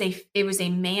 it was a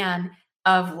man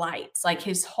of light. Like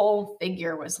his whole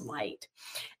figure was light.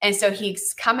 And so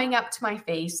he's coming up to my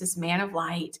face, this man of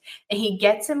light, and he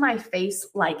gets in my face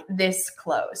like this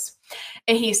close.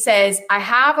 And he says, "I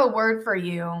have a word for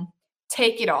you.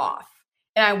 Take it off."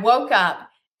 And I woke up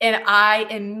and I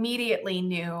immediately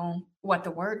knew what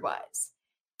the word was: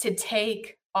 to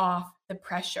take off the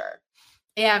pressure.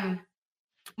 And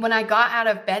when I got out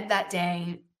of bed that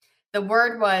day, the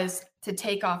word was to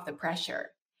take off the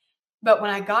pressure. But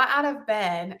when I got out of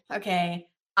bed, okay,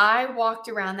 I walked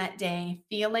around that day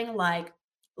feeling like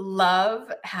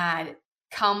love had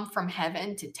come from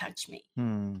heaven to touch me.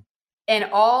 And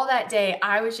all that day,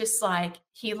 I was just like,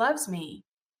 he loves me.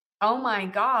 Oh my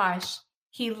gosh,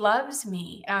 he loves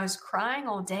me. And I was crying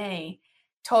all day,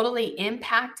 totally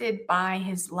impacted by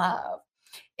his love.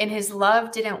 And his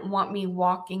love didn't want me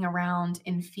walking around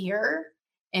in fear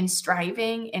and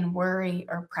striving and worry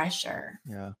or pressure.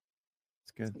 Yeah,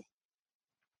 it's good.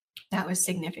 That was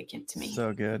significant to me.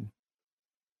 So good.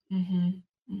 Mm-hmm.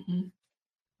 Mm-hmm.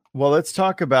 Well, let's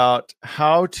talk about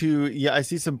how to. Yeah, I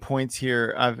see some points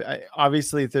here.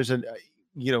 Obviously, if there's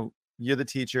you're the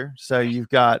teacher, so you've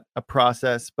got a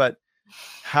process, but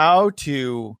how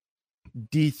to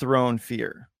dethrone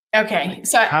fear. Okay,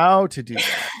 so how to do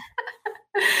that.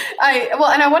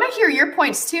 And I want to hear your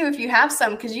points too, if you have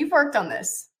some, because you've worked on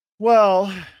this.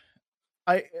 Well,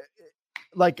 I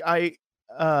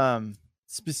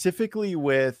specifically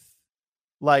with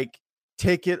like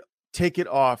take it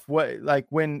off. What, like,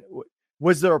 when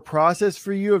was there a process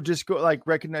for you of just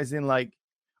recognizing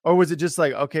or was it just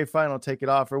like, okay, fine, I'll take it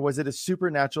off? Or was it a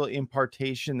supernatural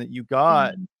impartation that you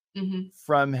got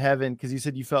from heaven? Because you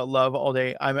said you felt love all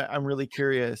day. I'm really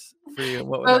curious for you.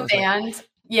 What was both and like?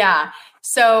 Yeah.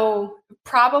 So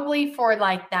probably for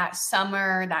like that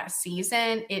summer, that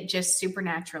season, it just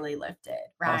supernaturally lifted,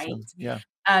 right? Awesome. Yeah.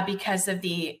 Because of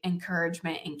the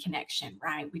encouragement and connection,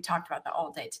 right? We talked about that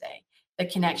all day today. The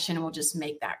connection will just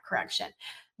make that correction.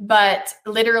 But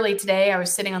literally today I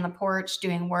was sitting on the porch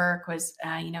doing work, was,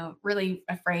 really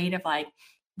afraid of like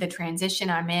the transition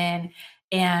I'm in.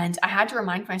 And I had to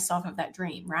remind myself of that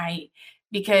dream, right?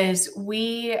 Because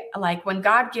when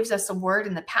God gives us a word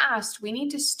in the past, we need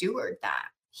to steward that.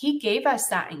 he gave us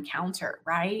that encounter,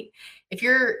 right? If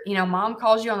your, mom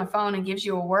calls you on the phone and gives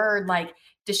you a word, like,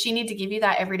 does she need to give you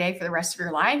that every day for the rest of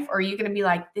your life? Or are you going to be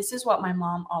like, this is what my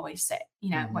mom always said,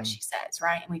 what she says,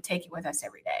 right? And we take it with us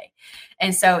every day.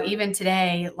 And so even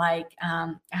today, like,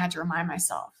 I had to remind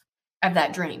myself of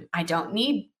that dream. I don't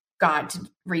need God to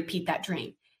repeat that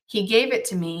dream. He gave it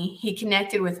to me. He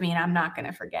connected with me, and I'm not going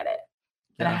to forget it.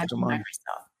 But I had to remind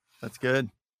myself. That's good.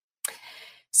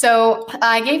 So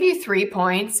I gave you 3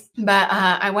 points, but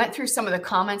I went through some of the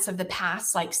comments of the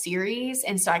past series.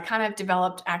 And so I kind of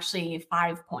developed actually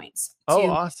 5 points. Oh,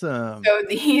 awesome. So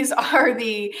these are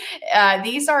the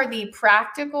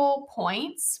practical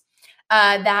points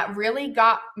that really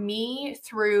got me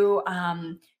through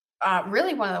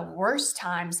really one of the worst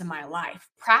times in my life.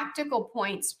 Practical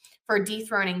points for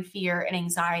dethroning fear and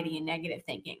anxiety and negative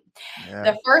thinking. Yeah.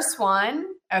 The first one,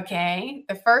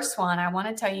 I want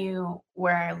to tell you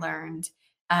where I learned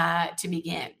to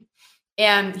begin.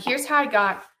 And here's how I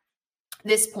got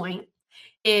this point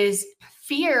is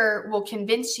fear will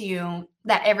convince you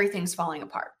that everything's falling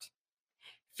apart.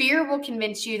 Fear will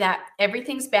convince you that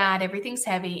everything's bad, everything's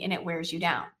heavy, and it wears you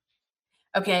down.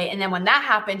 Okay. And then when that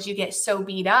happens, you get so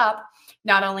beat up,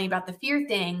 not only about the fear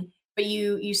thing, but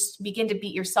you begin to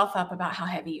beat yourself up about how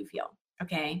heavy you feel.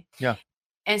 Okay. Yeah.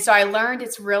 And so I learned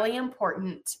it's really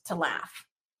important to laugh.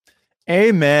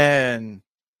 Amen.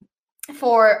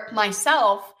 For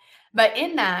myself. But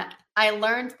in that, I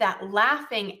learned that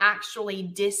laughing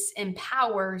actually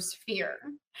disempowers fear.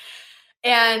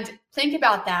 And think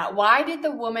about that. Why did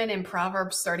the woman in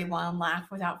Proverbs 31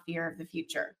 laugh without fear of the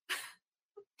future?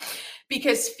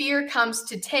 Because fear comes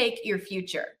to take your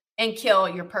future and kill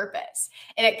your purpose.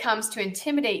 And it comes to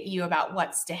intimidate you about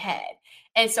what's ahead.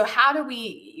 And so how do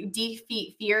we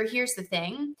defeat fear? Here's the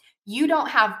thing. You don't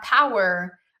have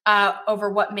power over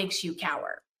what makes you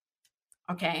cower.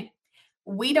 Okay.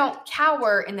 We don't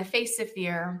cower in the face of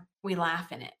fear. We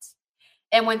laugh in it.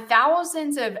 And when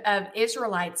thousands of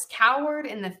Israelites cowered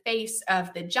in the face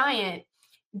of the giant,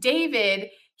 David,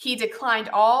 he declined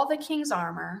all the king's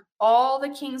armor, all the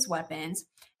king's weapons,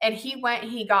 and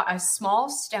he got a small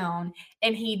stone,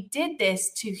 and he did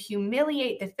this to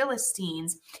humiliate the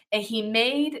Philistines, and he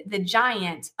made the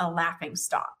giant a laughing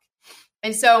stock.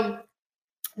 And so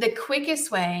the quickest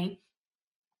way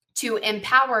to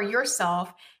empower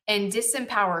yourself and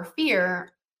disempower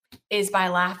fear is by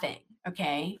laughing,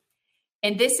 okay?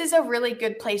 And this is a really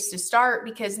good place to start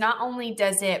because not only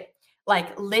does it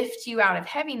lift you out of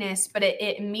heaviness, but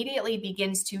it immediately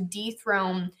begins to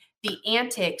dethrone the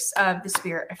antics of the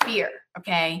spirit of fear,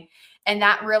 okay? And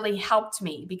that really helped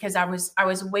me because I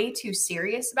was way too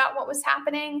serious about what was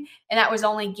happening, and that was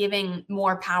only giving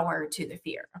more power to the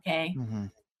fear, okay? Mm-hmm.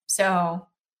 So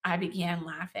I began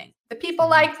laughing. The people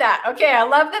like that. Okay, I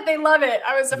love that they love it.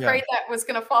 I was afraid that was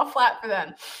going to fall flat for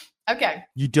them. Okay.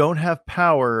 You don't have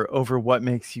power over what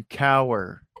makes you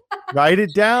cower. Write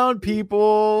it down,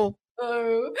 people.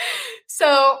 Oh.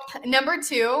 So number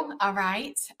 2, all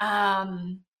right.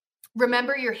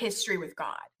 Remember your history with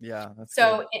God. Yeah. That's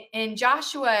so good. In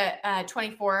Joshua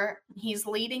 24, he's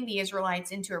leading the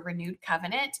Israelites into a renewed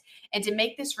covenant. And to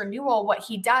make this renewal, what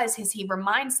he does is he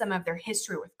reminds them of their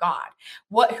history with God.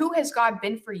 Who has God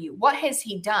been for you? What has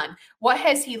he done? What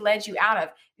has he led you out of?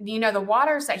 The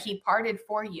waters that he parted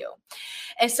for you.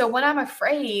 And so when I'm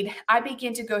afraid, I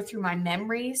begin to go through my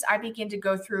memories. I begin to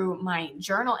go through my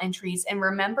journal entries and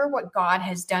remember what God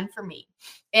has done for me.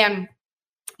 And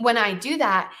when I do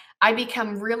that, I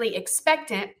become really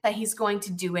expectant that he's going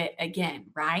to do it again,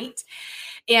 right?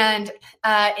 And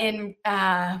in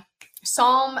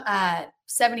Psalm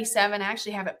 77, I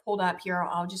actually have it pulled up here.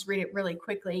 I'll just read it really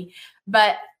quickly.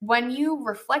 But when you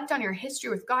reflect on your history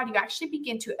with God, you actually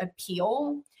begin to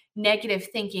appeal negative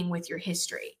thinking with your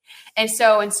history. And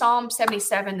so in Psalm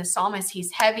 77, the psalmist,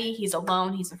 he's heavy, he's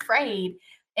alone, he's afraid.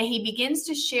 And he begins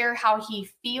to share how he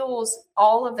feels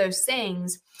all of those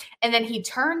things. And then he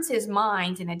turns his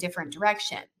mind in a different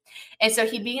direction. And so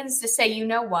he begins to say, you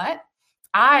know what?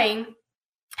 I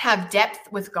have depth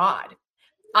with God.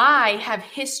 I have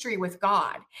history with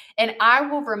God. And I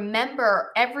will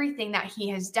remember everything that he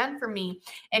has done for me.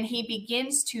 And he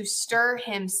begins to stir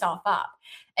himself up.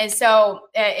 And so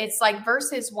it's like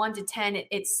verses 1-10.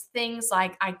 It's things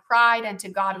like, I cried unto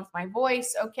God with my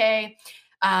voice. Okay.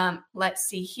 Let's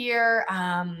see here.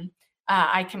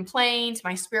 I complained.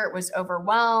 My spirit was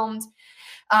overwhelmed.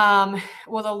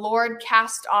 Will the Lord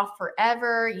cast off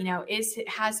forever?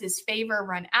 Has his favor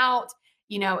run out?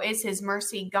 Is his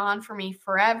mercy gone for me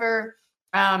forever?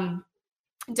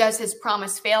 Does his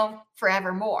promise fail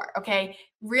forevermore? Okay.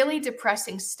 Really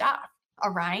depressing stuff.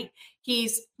 All right.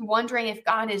 He's wondering if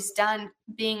God is done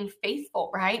being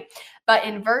faithful, right? But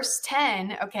in verse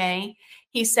 10, okay,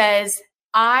 he says,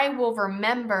 I will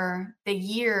remember the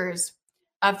years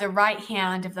of the right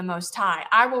hand of the Most High.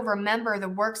 I will remember the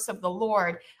works of the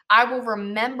Lord. I will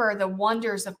remember the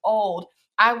wonders of old.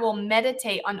 I will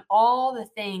meditate on all the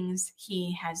things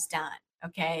he has done.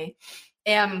 Okay.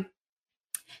 And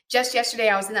just yesterday,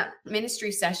 I was in that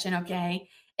ministry session. Okay.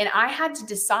 And I had to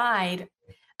decide,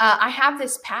 I have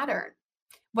this pattern.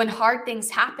 When hard things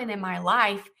happen in my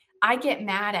life, I get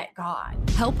mad at God.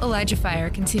 Help Elijah Fire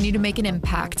continue to make an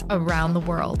impact around the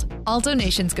world. All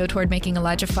donations go toward making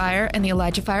Elijah Fire and the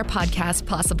Elijah Fire podcast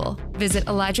possible. Visit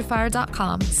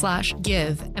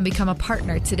ElijahFire.com/give and become a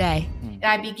partner today. And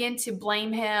I begin to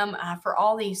blame him for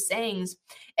all these things.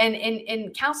 And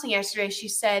in counseling yesterday, she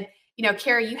said,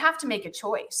 Cara, you have to make a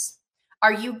choice.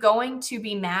 Are you going to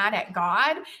be mad at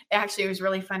God? Actually, it was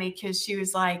really funny because she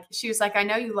was like, I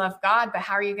know you love God, but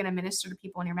how are you going to minister to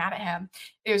people when you're mad at him?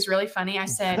 It was really funny. I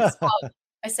said,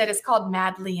 it's called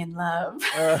madly in love.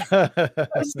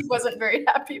 She wasn't very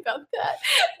happy about that,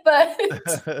 but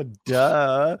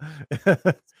duh.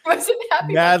 Wasn't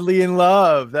happy. Madly in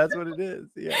love. That's what it is.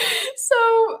 Yeah.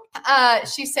 So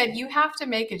she said, you have to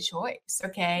make a choice.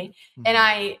 Okay. Mm-hmm. And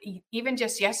I, even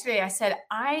just yesterday, I said,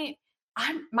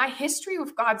 my history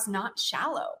with God's not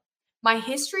shallow. My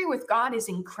history with God is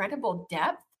incredible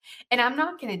depth, and I'm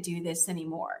not going to do this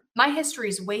anymore. My history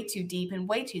is way too deep and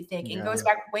way too thick and goes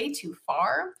back way too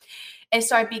far. And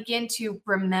so I begin to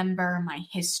remember my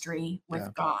history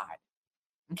with God.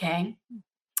 Okay.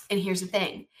 And here's the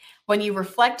thing. When you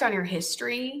reflect on your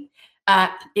history,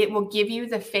 it will give you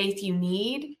the faith you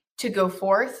need to go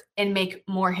forth and make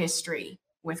more history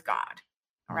with God.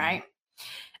 All right.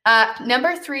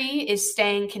 Number 3 is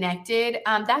staying connected.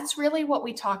 That's really what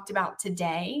we talked about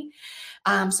today.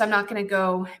 So I'm not going to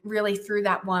go really through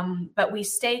that one, but we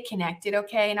stay connected.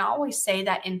 Okay. And I always say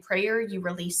that in prayer, you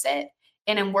release it,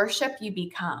 and in worship, you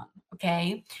become.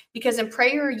 Okay. Because in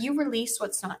prayer, you release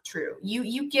what's not true.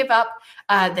 You give up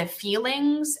the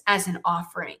feelings as an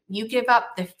offering. You give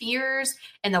up the fears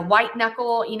and the white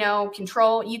knuckle,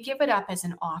 control. You give it up as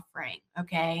an offering.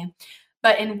 Okay.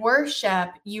 But in worship,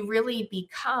 you really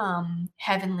become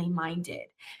heavenly minded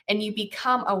and you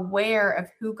become aware of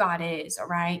who God is. All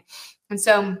right. And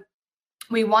so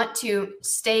we want to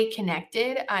stay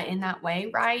connected in that way,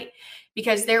 right?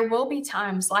 Because there will be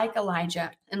times like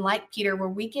Elijah and like Peter where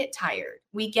we get tired,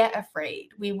 we get afraid,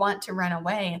 we want to run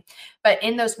away. But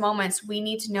in those moments, we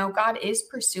need to know God is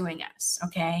pursuing us,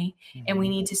 okay? Mm-hmm. And we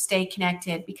need to stay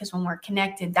connected, because when we're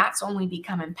connected, that's when we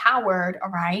become empowered, all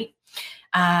right?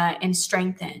 And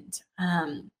strengthened.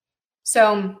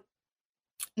 So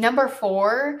number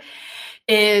 4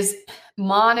 is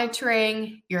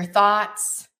monitoring your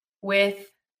thoughts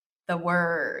with the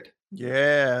word.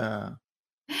 Yeah.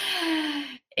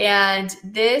 And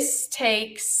this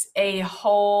takes a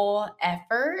whole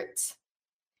effort,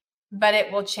 but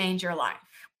it will change your life.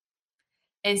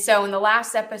 And so in the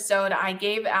last episode, I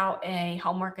gave out a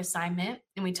homework assignment,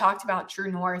 and we talked about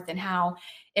true north and how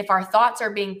if our thoughts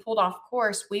are being pulled off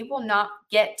course, we will not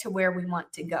get to where we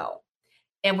want to go.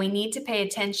 And we need to pay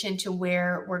attention to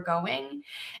where we're going.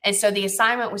 And so the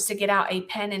assignment was to get out a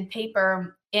pen and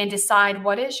paper and decide,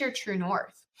 what is your true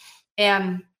north?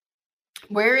 And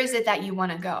where is it that you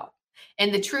want to go?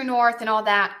 And the true north and all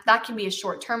that can be a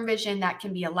short-term vision. That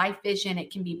can be a life vision.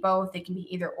 It can be both. It can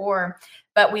be either or.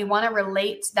 But we want to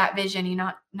relate that vision,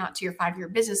 not to your 5-year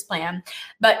business plan,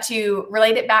 but to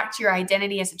relate it back to your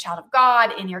identity as a child of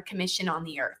God and your commission on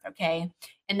the earth, okay?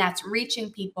 And that's reaching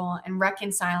people and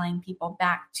reconciling people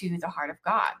back to the heart of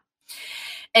God.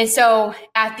 And so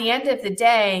at the end of the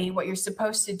day, what you're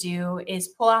supposed to do is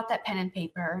pull out that pen and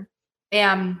paper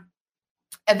and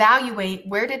evaluate,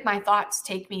 where did my thoughts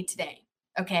take me today?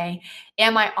 Okay.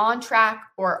 Am I on track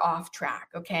or off track?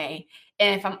 Okay.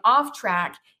 And if I'm off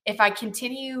track, if I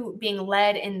continue being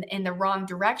led in the wrong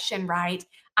direction, right,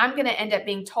 I'm going to end up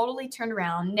being totally turned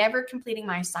around, never completing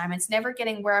my assignments, never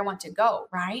getting where I want to go,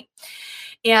 right?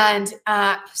 And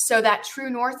so that true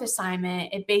north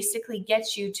assignment, it basically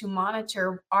gets you to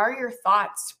monitor, are your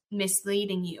thoughts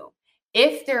misleading you?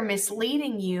 If they're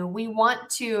misleading you, we want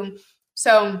to,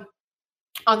 so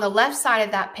on the left side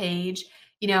of that page,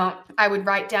 I would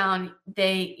write down,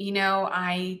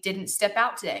 I didn't step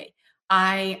out today.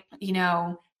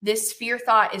 This fear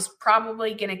thought is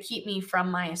probably going to keep me from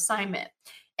my assignment.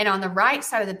 And on the right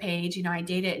side of the page, I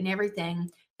date it and everything.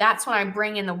 That's when I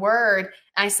bring in the word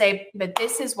and I say, but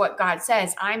this is what God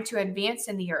says. I'm to advance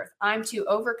in the earth. I'm to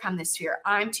overcome this fear.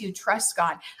 I'm to trust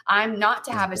God. I'm not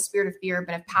to have a spirit of fear,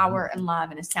 but of power and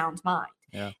love and a sound mind.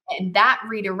 Yeah. And that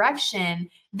redirection,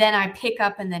 then I pick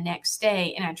up in the next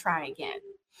day and I try again.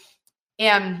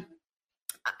 And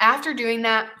after doing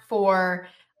that for,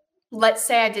 let's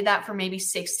say I did that for maybe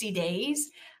 60 days,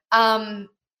 I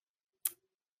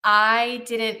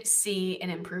didn't see an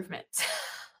improvement.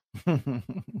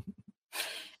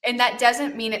 And that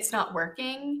doesn't mean it's not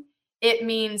working. It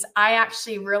means I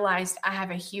actually realized I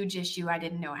have a huge issue I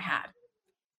didn't know I had.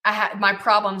 My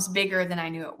problem's bigger than I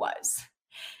knew it was.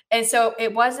 And so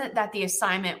it wasn't that the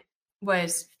assignment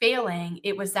was failing.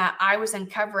 It was that I was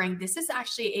uncovering this is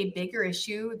actually a bigger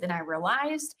issue than I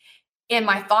realized. And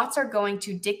my thoughts are going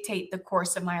to dictate the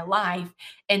course of my life.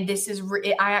 And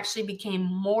I actually became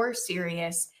more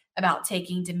serious about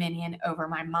taking dominion over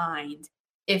my mind,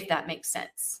 if that makes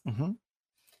sense. Mm-hmm.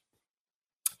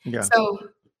 Yeah. So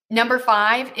number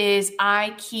 5 is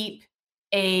I keep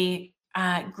a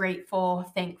grateful,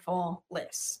 thankful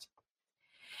list.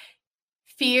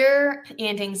 Fear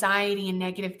and anxiety and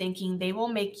negative thinking, they will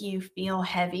make you feel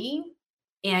heavy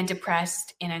and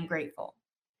depressed and ungrateful.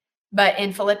 But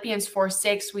in Philippians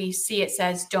 4:6, we see it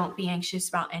says, don't be anxious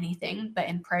about anything, but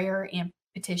in prayer and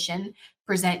petition,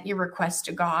 present your requests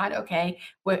to God, okay,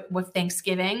 with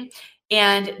thanksgiving.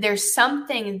 And there's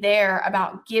something there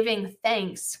about giving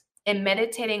thanks and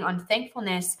meditating on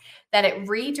thankfulness that it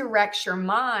redirects your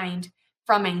mind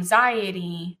from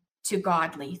anxiety to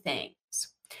godly things.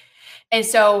 And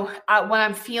so when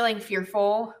I'm feeling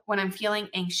fearful, when I'm feeling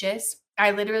anxious,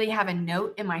 I literally have a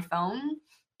note in my phone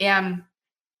and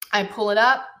I pull it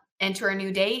up, enter a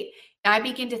new date, and I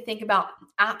begin to think about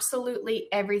absolutely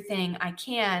everything I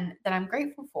can that I'm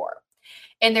grateful for.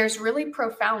 And there's really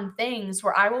profound things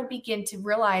where I will begin to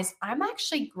realize I'm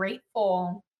actually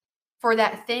grateful for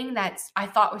that thing I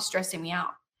thought was stressing me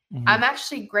out. Mm-hmm. I'm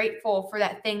actually grateful for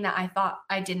that thing that I thought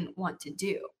I didn't want to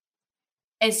do.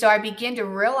 And so I begin to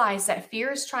realize that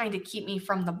fear is trying to keep me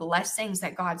from the blessings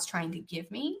that God's trying to give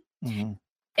me. Mm-hmm.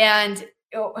 And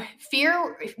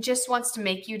fear just wants to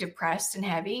make you depressed and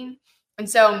heavy. And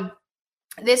so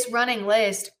this running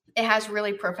list, it has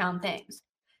really profound things.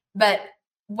 But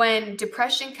when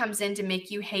depression comes in to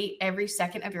make you hate every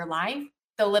second of your life,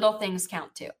 the little things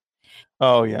count too.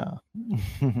 Oh, yeah.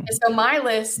 And so my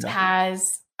list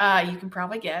has, you can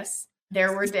probably guess,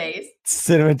 there were days.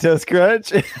 Cinnamon Toast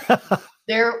Crunch.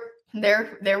 There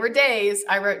were days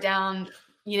I wrote down,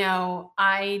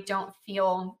 I don't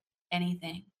feel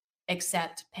anything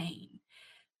except pain.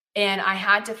 And I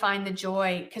had to find the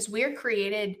joy because we're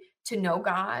created to know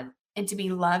God and to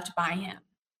be loved by him.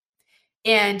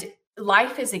 And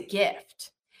life is a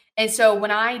gift. And so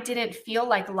when I didn't feel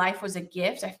like life was a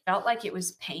gift, I felt like it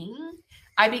was pain.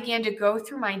 I began to go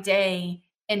through my day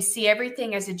and see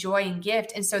everything as a joy and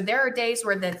gift. And so there are days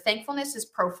where the thankfulness is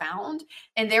profound.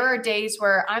 And there are days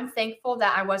where I'm thankful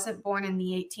that I wasn't born in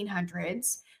the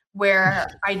 1800s, where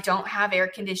I don't have air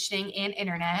conditioning and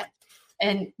internet.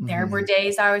 And there were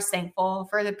days I was thankful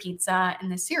for the pizza and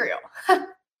the cereal.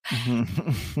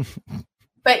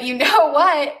 But you know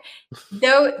what?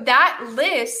 Though that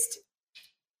list,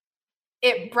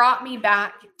 it brought me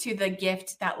back to the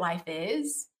gift that life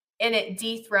is. And it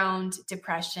dethroned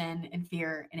depression and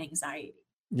fear and anxiety.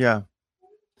 Yeah.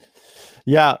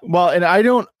 Yeah. Well, and I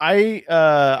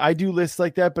do lists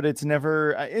like that, but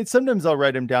sometimes I'll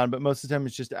write them down, but most of the time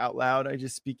it's just out loud. I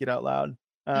just speak it out loud.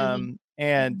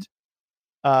 And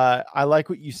I like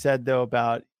what you said though,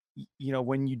 about,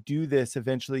 when you do this,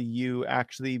 eventually you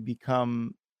actually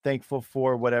become thankful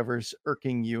for whatever's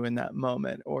irking you in that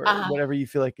moment, or whatever you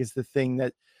feel like is the thing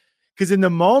that, because in the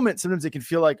moment, sometimes it can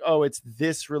feel like, oh, it's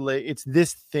this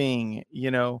thing,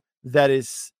 that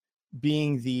is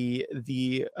being the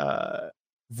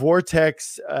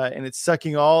vortex, and it's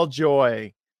sucking all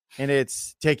joy and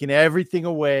it's taking everything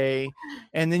away.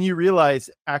 And then you realize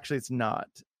actually it's not.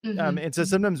 And so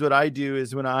sometimes what I do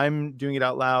is when I'm doing it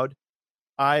out loud,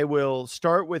 I will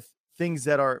start with things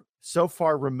that are so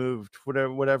far removed,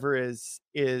 whatever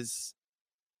is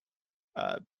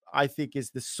I think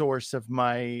is the source of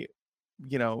my,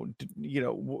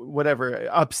 whatever,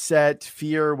 upset,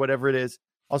 fear, whatever it is.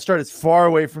 I'll start as far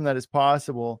away from that as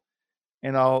possible.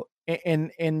 And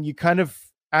and you kind of,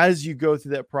 as you go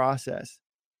through that process,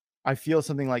 I feel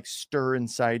something like stir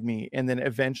inside me. And then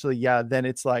eventually, then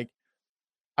it's like,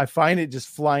 I find it just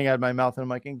flying out of my mouth. And I'm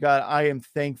like, and God, I am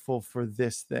thankful for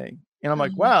this thing. And I'm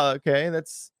like, wow, okay,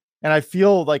 and I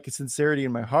feel like a sincerity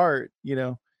in my heart,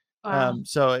 Wow.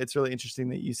 So it's really interesting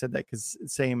that you said that, because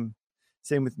same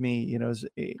with me,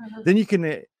 then you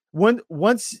can,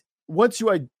 once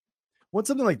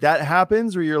something like that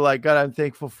happens where you're like, God, I'm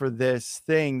thankful for this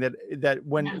thing, that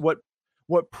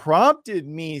what prompted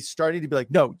me starting to be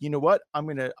like, no, you know what? I'm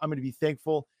going to be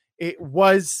thankful it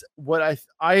was what I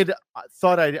had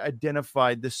thought I'd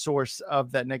identified the source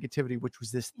of that negativity, which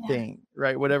was this thing,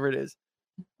 right? Whatever it is.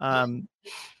 And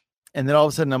then all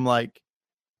of a sudden I'm like,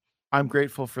 I'm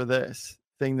grateful for this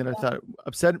thing that I thought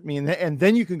upset me. And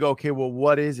then you can go, okay, well,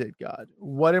 what is it, God?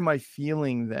 What am I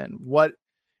feeling then?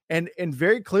 And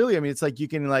very clearly, I mean, it's like, you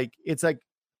can like, it's like,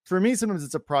 for me, sometimes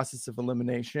it's a process of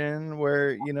elimination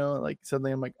where, like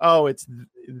suddenly I'm like, oh, it's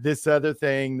this other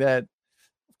thing that,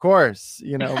 of course,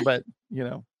 but,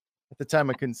 at the time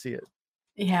I couldn't see it.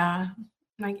 Yeah.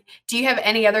 Like, do you have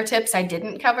any other tips I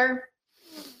didn't cover?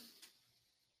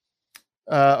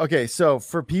 Okay. So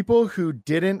for people who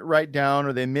didn't write down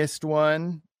or they missed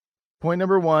one, point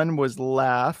number 1 was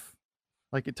laugh,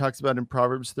 like it talks about in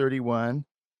Proverbs 31.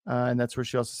 And that's where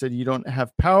she also said, you don't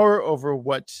have power over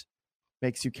what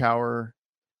makes you cower,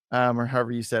 or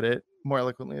however you said it more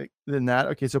eloquently than that.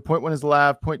 Okay. So point 1 is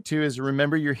laugh. Point 2 is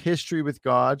remember your history with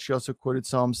God. She also quoted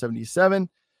Psalm 77.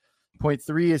 Point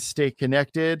 3 is stay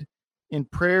connected. In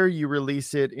prayer, you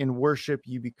release it. In worship,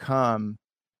 you become.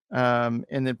 And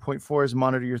then point 4 is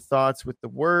monitor your thoughts with the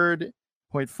word.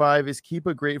 Point 5 is keep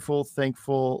a grateful,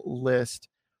 thankful list.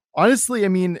 Honestly, I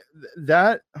mean,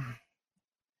 that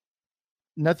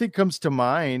nothing comes to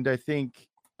mind. I think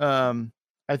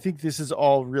this is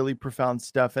all really profound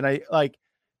stuff.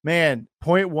 And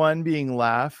point 1 being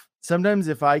laugh. Sometimes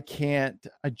if I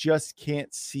just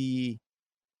can't see,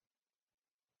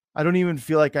 I don't even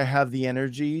feel like I have the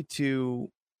energy to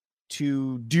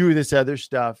do this other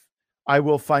stuff. I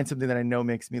will find something that I know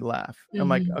makes me laugh. I'm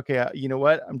like, okay, you know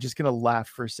what? I'm just going to laugh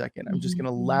for a second. I'm just going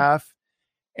to laugh.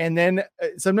 And then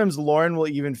sometimes Lauren will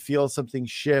even feel something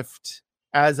shift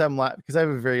as I'm laughing, because I have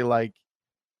a very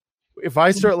if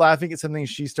I start laughing at something,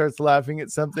 she starts laughing at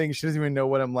something. She doesn't even know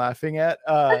what I'm laughing at.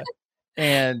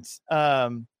 And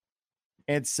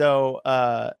so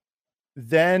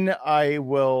then I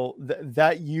will,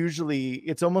 that usually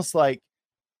it's almost like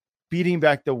beating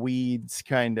back the weeds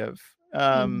kind of,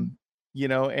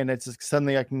 and it's just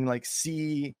suddenly I can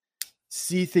see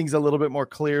things a little bit more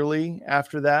clearly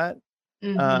after that.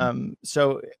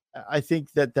 So I think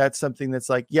that's something that's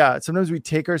sometimes we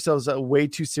take ourselves way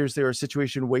too seriously, or a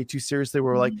situation way too seriously.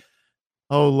 We're like,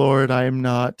 oh Lord,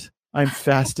 I'm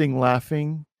fasting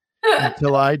laughing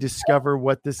until I discover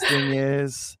what this thing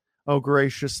is. Oh,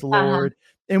 gracious Lord.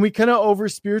 And we kind of over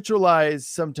spiritualize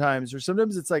sometimes, or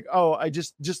sometimes it's like, oh, I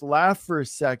just laugh for a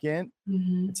second.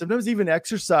 And sometimes even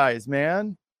exercise,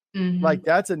 man. Like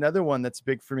that's another one that's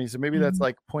big for me. So maybe that's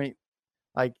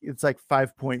it's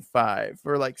 5.5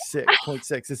 or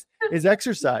 6.6 is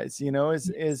exercise,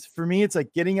 is for me, it's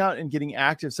like getting out and getting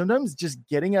active. Sometimes just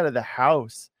getting out of the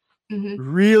house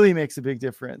really makes a big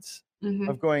difference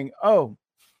of going, oh,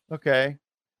 okay,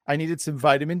 I needed some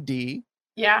vitamin D.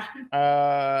 Yeah.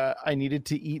 I needed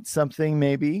to eat something,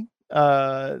 maybe.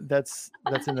 That's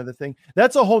another thing.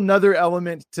 That's a whole nother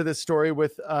element to the story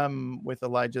with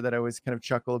Elijah that I always kind of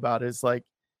chuckle about, is like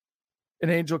an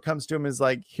angel comes to him, is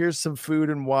like, here's some food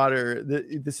and water.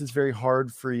 This is very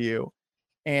hard for you.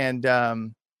 And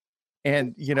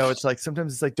it's like,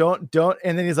 sometimes it's like, don't.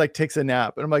 And then he's like, takes a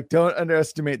nap. And I'm like, don't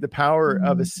underestimate the power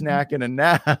of a snack and a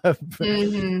nap,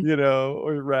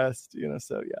 or rest,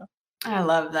 so yeah. I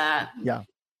love that. Yeah.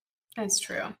 That's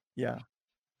true. Yeah.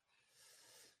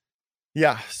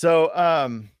 Yeah. So,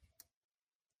 all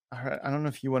right. I don't know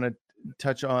if you want to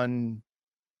touch on,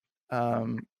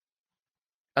 I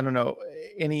don't know,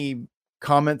 any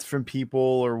comments from people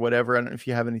or whatever. I don't know if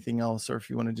you have anything else, or if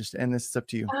you want to just end this. It's up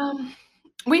to you.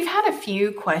 We've had a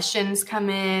few questions come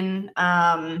in.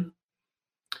 And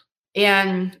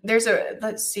there's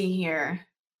let's see here.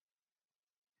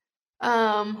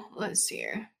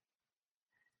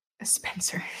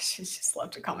 Spencer, she's just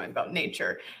loved to comment about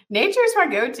nature. Nature is my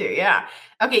go-to. Yeah.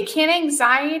 Okay. Can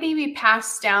anxiety be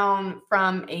passed down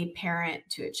from a parent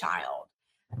to a child?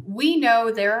 We know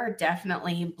there are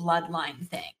definitely bloodline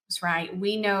things, right?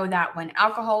 We know that when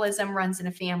alcoholism runs in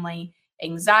a family,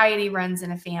 anxiety runs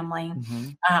in a family.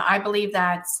 I believe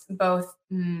that's both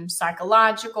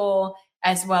psychological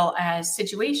as well as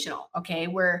situational. Okay.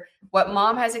 Where what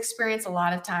mom has experienced a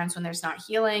lot of times when there's not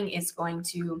healing is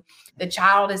the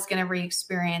child is going to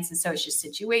re-experience. And so it's just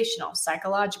situational,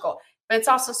 psychological, but it's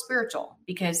also spiritual,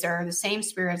 because there are the same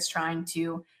spirits trying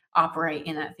to operate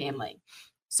in that family.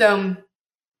 So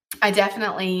I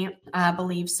definitely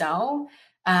believe so.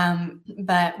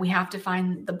 But we have to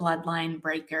find the bloodline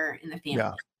breaker in the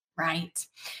family, right?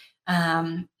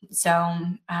 So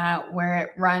where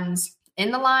it runs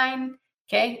in the line,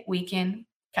 okay, we can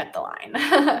cut the line.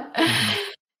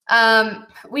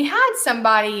 We had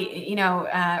somebody,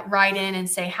 write in and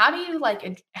say, how do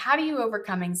you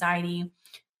overcome anxiety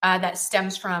that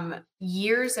stems from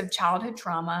years of childhood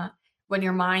trauma when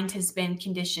your mind has been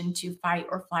conditioned to fight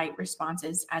or flight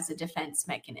responses as a defense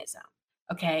mechanism.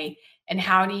 Okay. And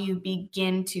how do you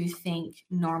begin to think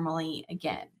normally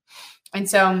again? And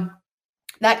so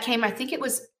that came, I think it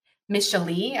was Michelle.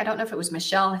 I don't know if it was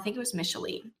Michelle. I think it was Michelle.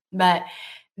 But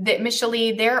that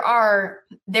Michelle, there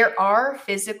are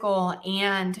physical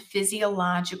and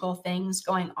physiological things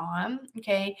going on,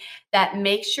 okay, that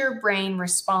makes your brain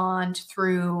respond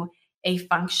through a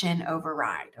function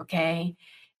override, okay?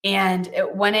 And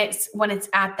when it's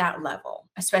at that level,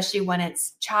 especially when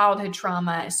it's childhood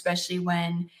trauma, especially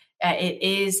when it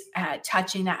is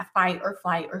touching that fight or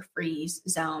flight or freeze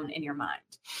zone in your mind.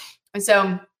 And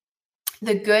so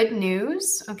the good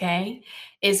news, okay,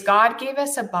 is God gave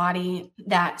us a body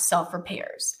that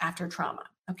self-repairs after trauma,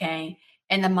 okay?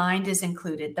 And the mind is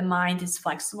included. The mind is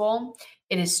flexible.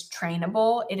 It is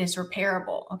trainable. It is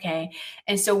repairable, okay?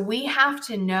 And so we have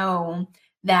to know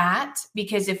that,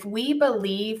 because if we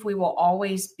believe we will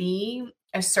always be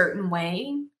a certain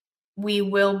way, we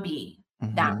will be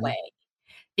that way,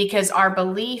 because our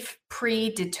belief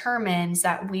predetermines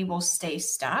that we will stay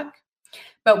stuck.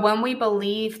 But when we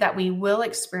believe that we will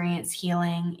experience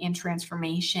healing and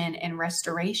transformation and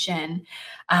restoration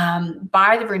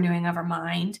by the renewing of our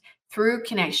mind through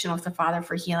connection with the Father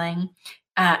for healing,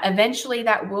 eventually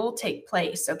that will take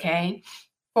place, okay?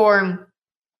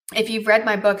 If you've read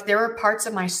my book, there were parts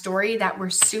of my story that were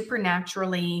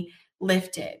supernaturally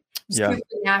lifted,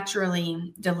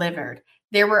 supernaturally delivered.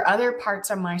 There were other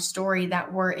parts of my story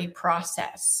that were a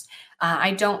process.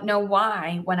 I don't know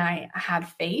why, when I had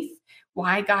faith,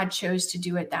 why God chose to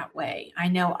do it that way. I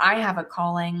know I have a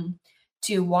calling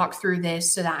to walk through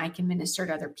this so that I can minister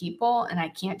to other people, and I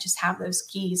can't just have those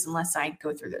keys unless I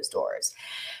go through those doors.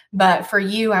 But for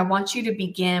you, I want you to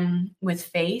begin with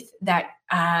faith that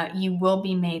you will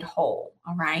be made whole.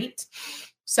 All right.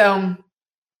 So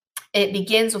it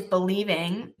begins with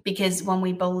believing, because when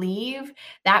we believe,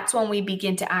 that's when we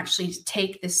begin to actually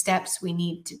take the steps we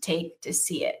need to take to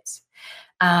see it.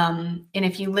 And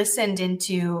if you listened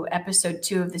into episode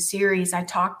 2 of the series, I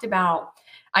talked about,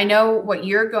 I know what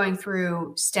you're going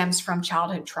through stems from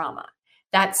childhood trauma.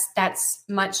 That's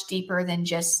much deeper than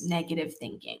just negative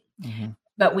thinking.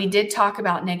 But we did talk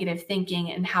about negative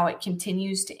thinking and how it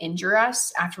continues to injure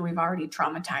us after we already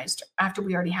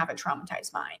have a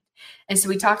traumatized mind. And so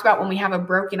we talked about when we have a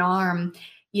broken arm,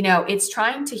 it's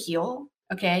trying to heal.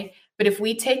 Okay. But if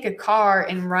we take a car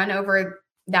and run over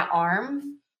that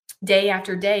arm day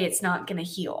after day, it's not going to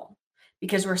heal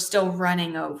because we're still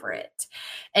running over it.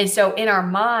 And so in our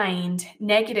mind,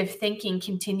 negative thinking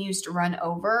continues to run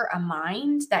over a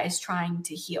mind that is trying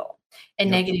to heal,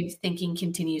 and negative thinking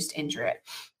continues to injure it.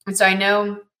 And so I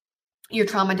know your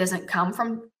trauma doesn't come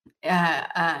from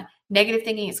negative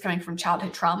thinking. It's coming from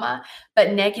childhood trauma,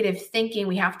 but negative thinking,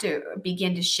 we have to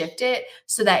begin to shift it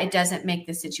so that it doesn't make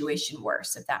the situation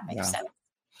worse, if that makes sense.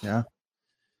 Yeah,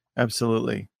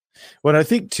 absolutely. What I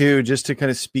think too, just to kind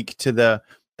of speak to the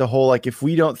whole, like, if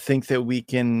we don't think that we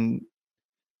can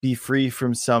be free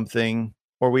from something,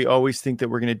 or we always think that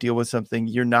we're going to deal with something,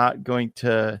 you're not going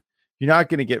to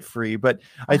get free. But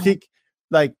I think,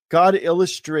 like, God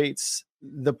illustrates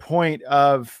the point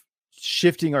of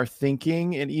shifting our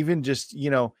thinking, and even just,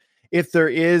 if there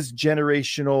is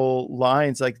generational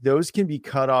lines, like, those can be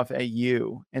cut off at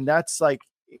you. And that's like,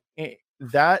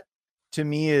 that to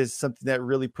me is something that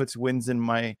really puts wind in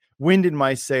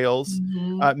my sails.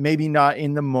 Maybe not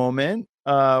in the moment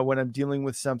when I'm dealing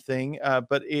with something,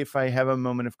 but if I have a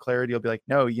moment of clarity, I'll be like,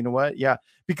 no, you know what? Yeah.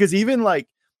 Because even, like,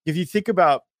 if you think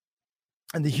about,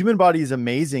 and the human body is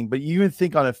amazing, but you even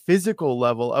think on a physical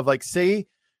level of, like, say,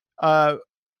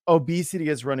 obesity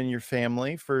has run in your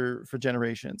family for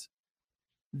generations.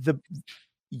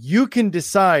 You can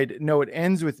decide, no, it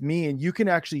ends with me, and you can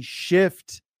actually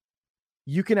shift.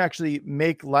 You can actually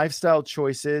make lifestyle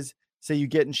choices. Say you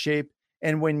get in shape,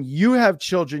 and when you have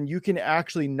children, you can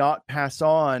actually not pass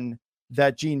on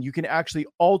that gene. You can actually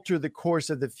alter the course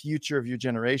of the future of your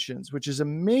generations, which is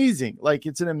amazing. Like,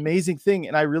 it's an amazing thing.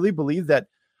 And I really believe that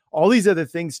all these other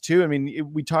things too. I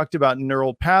mean, we talked about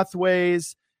neural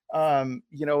pathways, in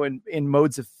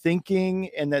modes of thinking,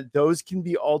 and that those can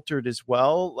be altered as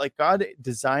well. Like, God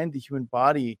designed the human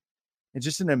body in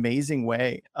just an amazing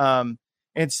way. And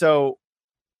so,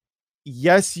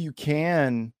 yes, you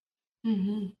can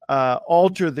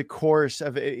alter the course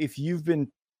of, if you've been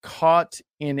caught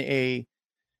in a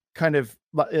kind of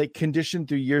like conditioned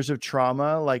through years of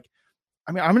trauma. Like,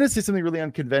 I mean, I'm going to say something really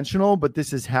unconventional, but this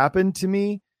has happened to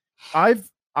me. God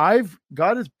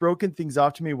has broken things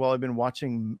off to me while I've been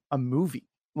watching a movie.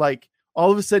 Like,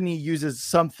 all of a sudden he uses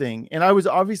something. And I was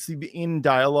obviously in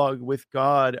dialogue with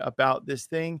God about this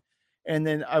thing. And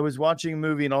then I was watching a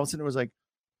movie and all of a sudden it was like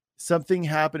something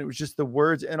happened. It was just the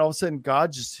words. And all of a sudden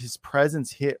God, just his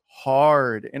presence hit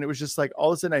hard. And it was just like,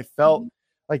 all of a sudden I felt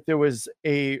like there was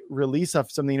a release of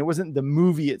something. It wasn't the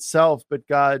movie itself, but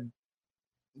God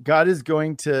is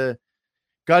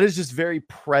just very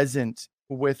present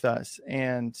with us.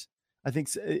 And I think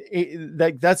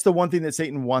that's the one thing that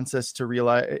Satan wants us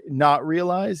to not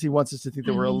realize. He wants us to think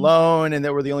that we're alone and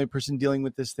that we're the only person dealing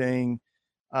with this thing.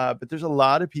 But there's a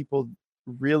lot of people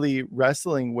really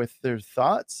wrestling with their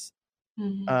thoughts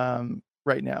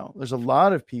right now. There's a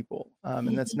lot of people.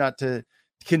 And that's not to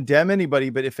condemn anybody,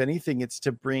 but if anything, it's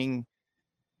to bring,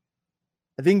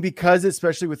 I think, because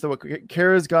especially with what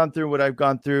Cara's gone through, what I've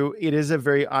gone through, it is a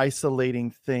very isolating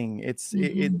thing. It's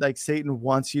it like Satan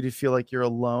wants you to feel like you're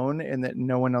alone and that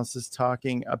no one else is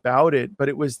talking about it. But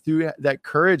it was through that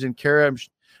courage, and Cara,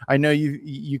 I know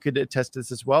you could attest to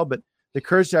this as well, but the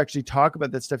courage to actually talk about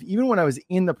that stuff, even when I was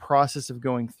in the process of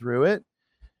going through it,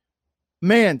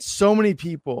 man, so many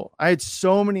people, I had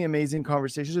so many amazing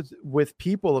conversations with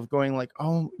people of going like,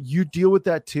 oh, you deal with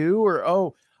that too? Or,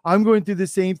 oh, I'm going through the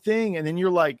same thing. And then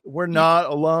you're like, we're not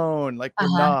alone. Like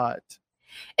we're not.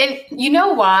 And you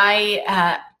know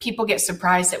why people get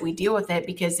surprised that we deal with it?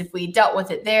 Because if we dealt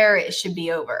with it there, it should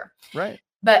be over. Right.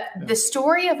 But the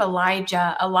story of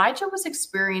Elijah was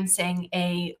experiencing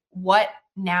a what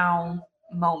now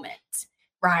moment,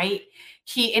 right?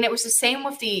 And it was the same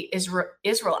with the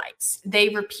Israelites. They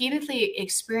repeatedly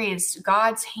experienced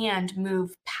God's hand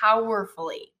move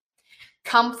powerfully,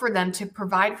 come for them, to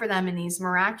provide for them in these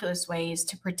miraculous ways,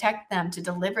 to protect them, to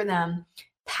deliver them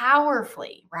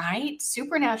powerfully, right?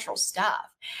 Supernatural stuff.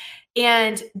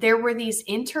 And there were these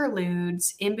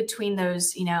interludes in between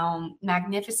those,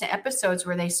 magnificent episodes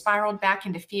where they spiraled back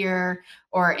into fear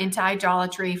or into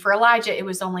idolatry. For Elijah, it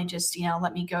was only just,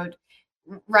 let me go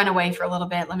run away for a little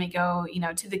bit. Let me go,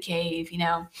 to the cave,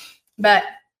 But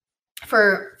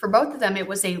for both of them, it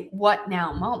was a what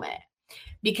now moment,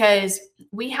 because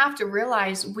we have to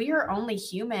realize we are only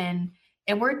human,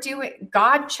 and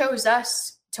God chose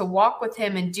us to walk with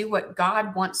him and do what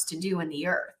God wants to do in the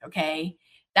earth. Okay.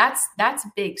 That's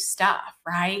big stuff,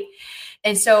 right?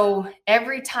 And so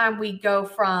every time we go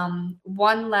from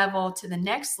one level to the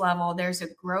next level, there's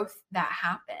a growth that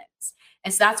happens.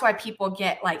 And so that's why people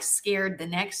get like scared the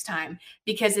next time,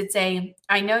 because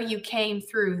I know you came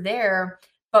through there,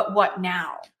 but what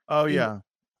now? Oh yeah.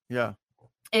 Yeah.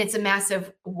 And it's a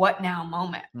massive what now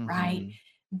moment, right?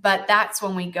 But that's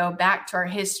when we go back to our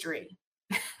history.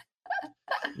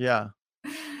 Yeah.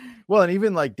 Well, and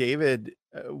even like David,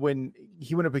 when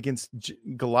he went up against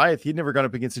Goliath, he'd never gone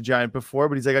up against a giant before,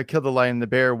 but he's like, I killed the lion and the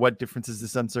bear. What difference is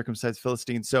this uncircumcised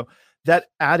Philistine? So that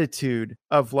attitude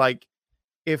of like,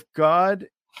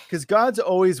 because God's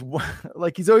always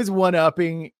like, he's always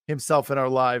one-upping himself in our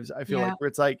lives. I feel like, where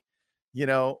it's like,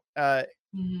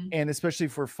 and especially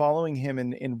if we're following him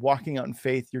and walking out in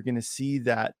faith, you're going to see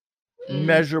that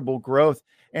measurable growth.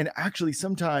 And actually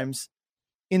sometimes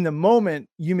in the moment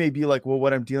you may be like, well,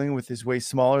 what I'm dealing with is way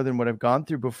smaller than what I've gone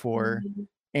through before.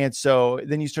 And so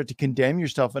then you start to condemn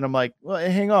yourself. And I'm like, well,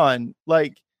 hang on.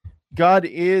 Like God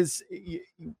is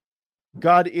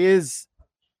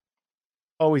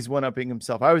always one-upping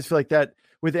himself. I always feel like that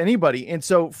with anybody. And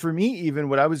so for me, even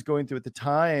what I was going through at the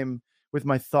time with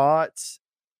my thoughts,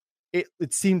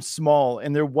 it seemed small.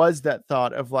 And there was that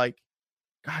thought of like,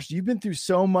 gosh, you've been through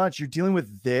so much. You're dealing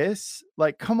with this.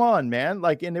 Like, come on, man.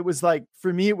 Like, and it was like,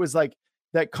 for me, it was like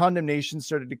that condemnation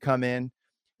started to come in.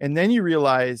 And then you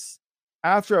realize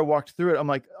after I walked through it, I'm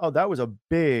like, oh, that was a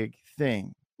big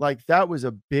thing. Like that was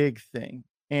a big thing.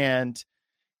 And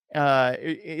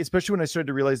especially when I started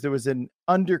to realize there was an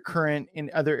undercurrent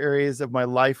in other areas of my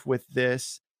life with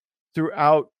this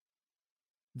throughout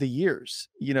the years,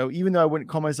 even though I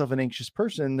wouldn't call myself an anxious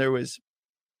person, there was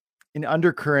an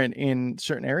undercurrent in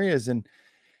certain areas and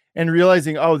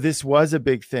realizing, oh, this was a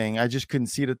big thing. I just couldn't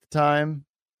see it at the time.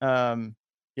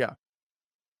 Yeah,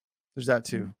 there's that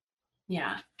too.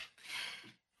 Yeah.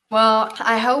 Well,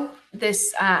 I hope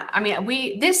this,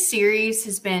 this series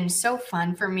has been so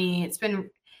fun for me. It's been,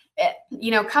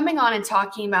 coming on and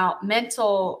talking about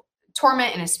mental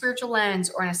torment in a spiritual lens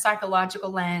or in a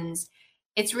psychological lens.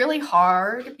 It's really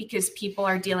hard because people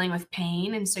are dealing with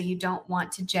pain. And so you don't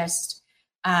want to just,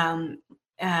 you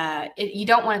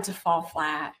don't want it to fall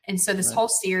flat. And so this whole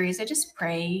series, I just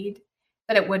prayed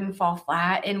that it wouldn't fall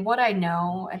flat. And what I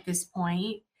know at this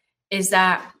point is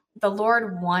that the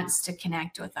Lord wants to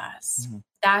connect with us.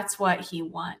 That's what he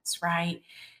wants. Right.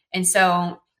 And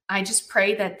so I just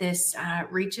pray that this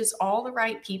reaches all the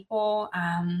right people,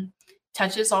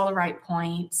 touches all the right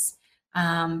points.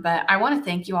 But I want to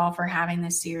thank you all for having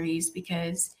this series,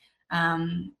 because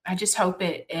I just hope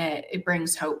it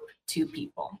brings hope to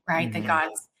people, right? Mm-hmm. That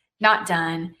God's not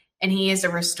done, and He is a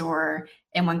restorer.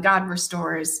 And when God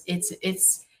restores,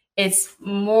 it's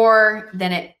more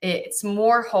than it's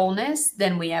more wholeness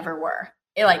than we ever were.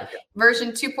 Like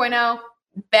version 2.0,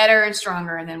 better and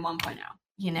stronger than 1.0,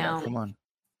 you know? Yeah,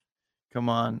 come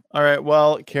on. All right.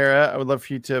 Well, Cara, I would love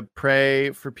for you to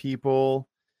pray for people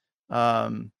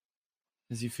as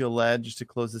you feel led, just to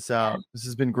close this out. This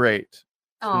has been great.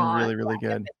 It's been really, really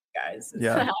good. Guys,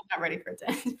 yeah. I'm not ready for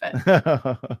it.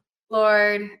 But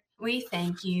Lord, we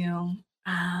thank you,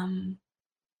 God,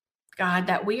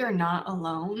 that we are not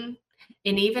alone.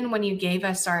 And even when you gave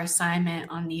us our assignment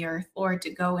on the earth, Lord, to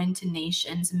go into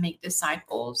nations and make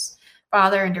disciples,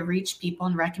 Father, and to reach people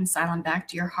and reconcile them back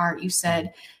to your heart, you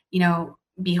said,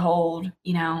 behold,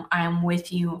 I am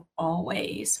with you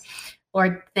always.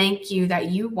 Lord, thank you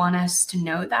that you want us to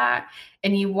know that,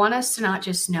 and you want us to not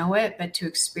just know it, but to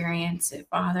experience it,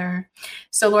 Father.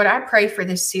 So, Lord, I pray for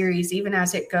this series, even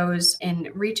as it goes and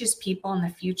reaches people in the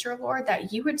future, Lord,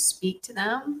 that you would speak to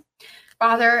them,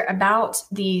 Father, about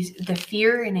the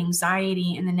fear and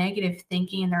anxiety and the negative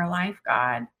thinking in their life,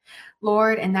 God.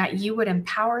 Lord, and that you would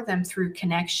empower them through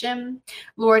connection,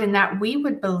 Lord, and that we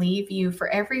would believe you for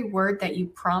every word that you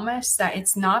promise, that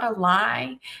it's not a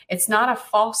lie, it's not a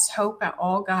false hope at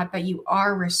all, God, but you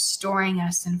are restoring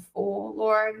us in full,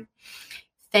 Lord.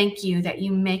 Thank you that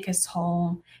you make us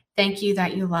whole. Thank you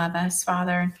that you love us,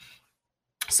 Father.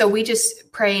 So we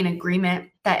just pray in agreement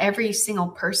that every single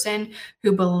person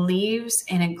who believes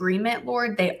in agreement,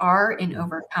 Lord, they are an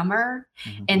overcomer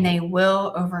and they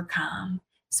will overcome.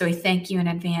 So we thank you in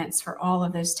advance for all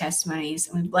of those testimonies,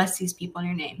 and we bless these people in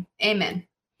your name. Amen.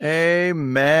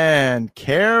 Amen.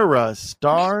 Cara,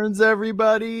 Starns,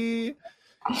 everybody.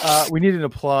 We need an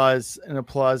applause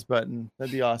button.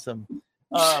 That'd be awesome.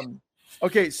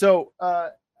 Okay, so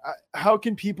how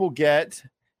can people get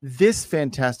this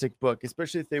fantastic book,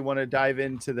 especially if they want to dive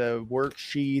into the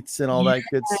worksheets and all that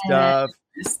good stuff?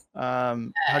 How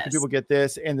can people get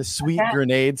this and the sweet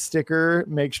grenade sticker?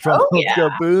 Make strongholds go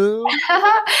boom.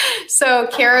 So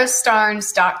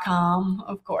carastarns.com,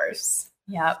 of course.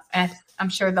 Yep. And I'm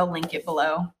sure they'll link it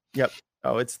below. Yep.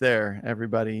 Oh, it's there,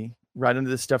 everybody. Right under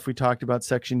the stuff we talked about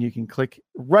section, you can click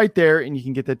right there and you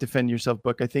can get that Defend Yourself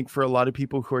book. I think for a lot of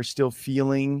people who are still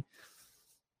feeling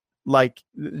like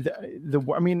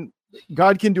I mean,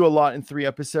 God can do a lot in 3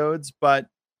 episodes, but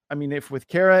I mean, if with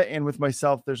Cara and with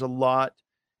myself, there's a lot.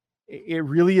 It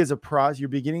really is a process. You're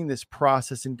beginning this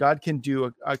process, and God can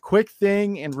do a quick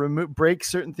thing and break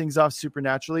certain things off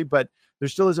supernaturally, but there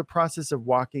still is a process of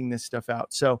walking this stuff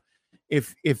out. So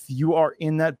if you are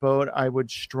in that boat, I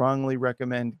would strongly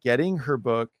recommend getting her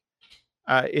book.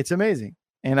 It's amazing.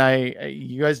 And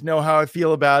you guys know how I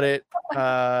feel about it.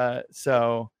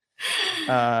 So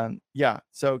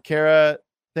Cara,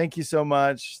 thank you so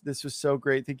much. This was so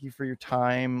great. Thank you for your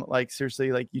time. Like,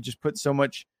 seriously, like, you just put so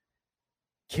much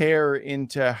care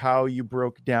into how you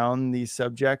broke down these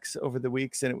subjects over the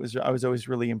weeks. And I was always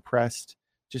really impressed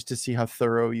just to see how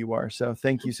thorough you are. So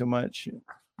thank you so much.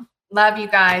 Love you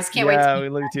guys. Can't wait. Yeah, we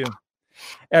love you too.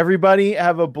 Everybody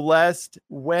have a blessed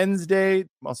Wednesday.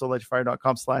 Also,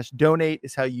 legifire.com/donate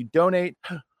is how you donate.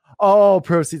 All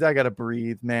proceeds. I got to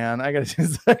breathe, man. I got to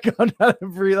just second how to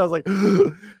breathe. I was like,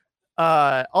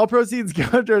 all proceeds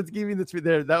go towards keeping this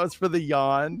there. That was for the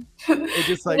yawn. It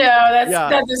just like,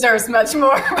 that deserves much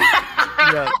more.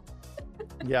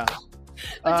 Yeah.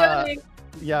 I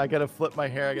got to flip my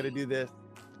hair. I got to do this.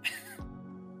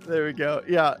 There we go.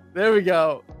 Yeah, there we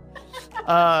go.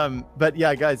 But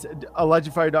yeah, guys,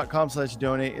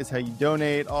 legifire.com/donate is how you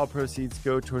donate. All proceeds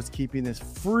go towards keeping this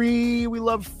free. We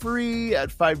love free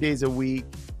at 5 days a week.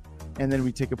 And then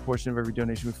we take a portion of every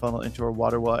donation we funnel into our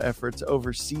water well efforts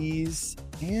overseas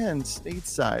and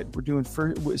stateside. We're doing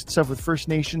stuff with First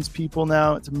Nations people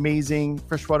now. It's amazing.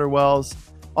 Freshwater wells,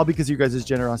 all because of your guys'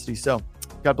 generosity. So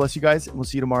God bless you guys. And we'll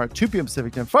see you tomorrow at 2 p.m.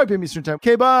 Pacific time, 5 p.m. Eastern time.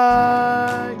 Okay,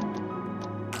 bye.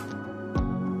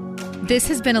 This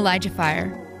has been Elijah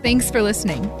Fire. Thanks for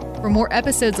listening. For more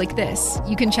episodes like this,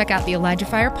 you can check out the Elijah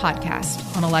Fire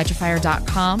podcast on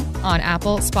ElijahFire.com, on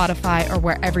Apple, Spotify, or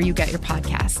wherever you get your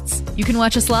podcasts. You can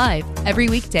watch us live every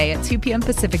weekday at 2 p.m.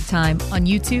 Pacific time on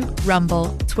YouTube,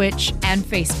 Rumble, Twitch, and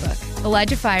Facebook.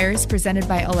 Elijah Fire is presented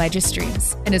by Elijah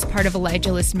Streams and is part of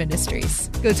Elijah List Ministries.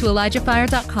 Go to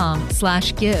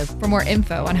ElijahFire.com/give for more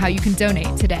info on how you can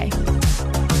donate today.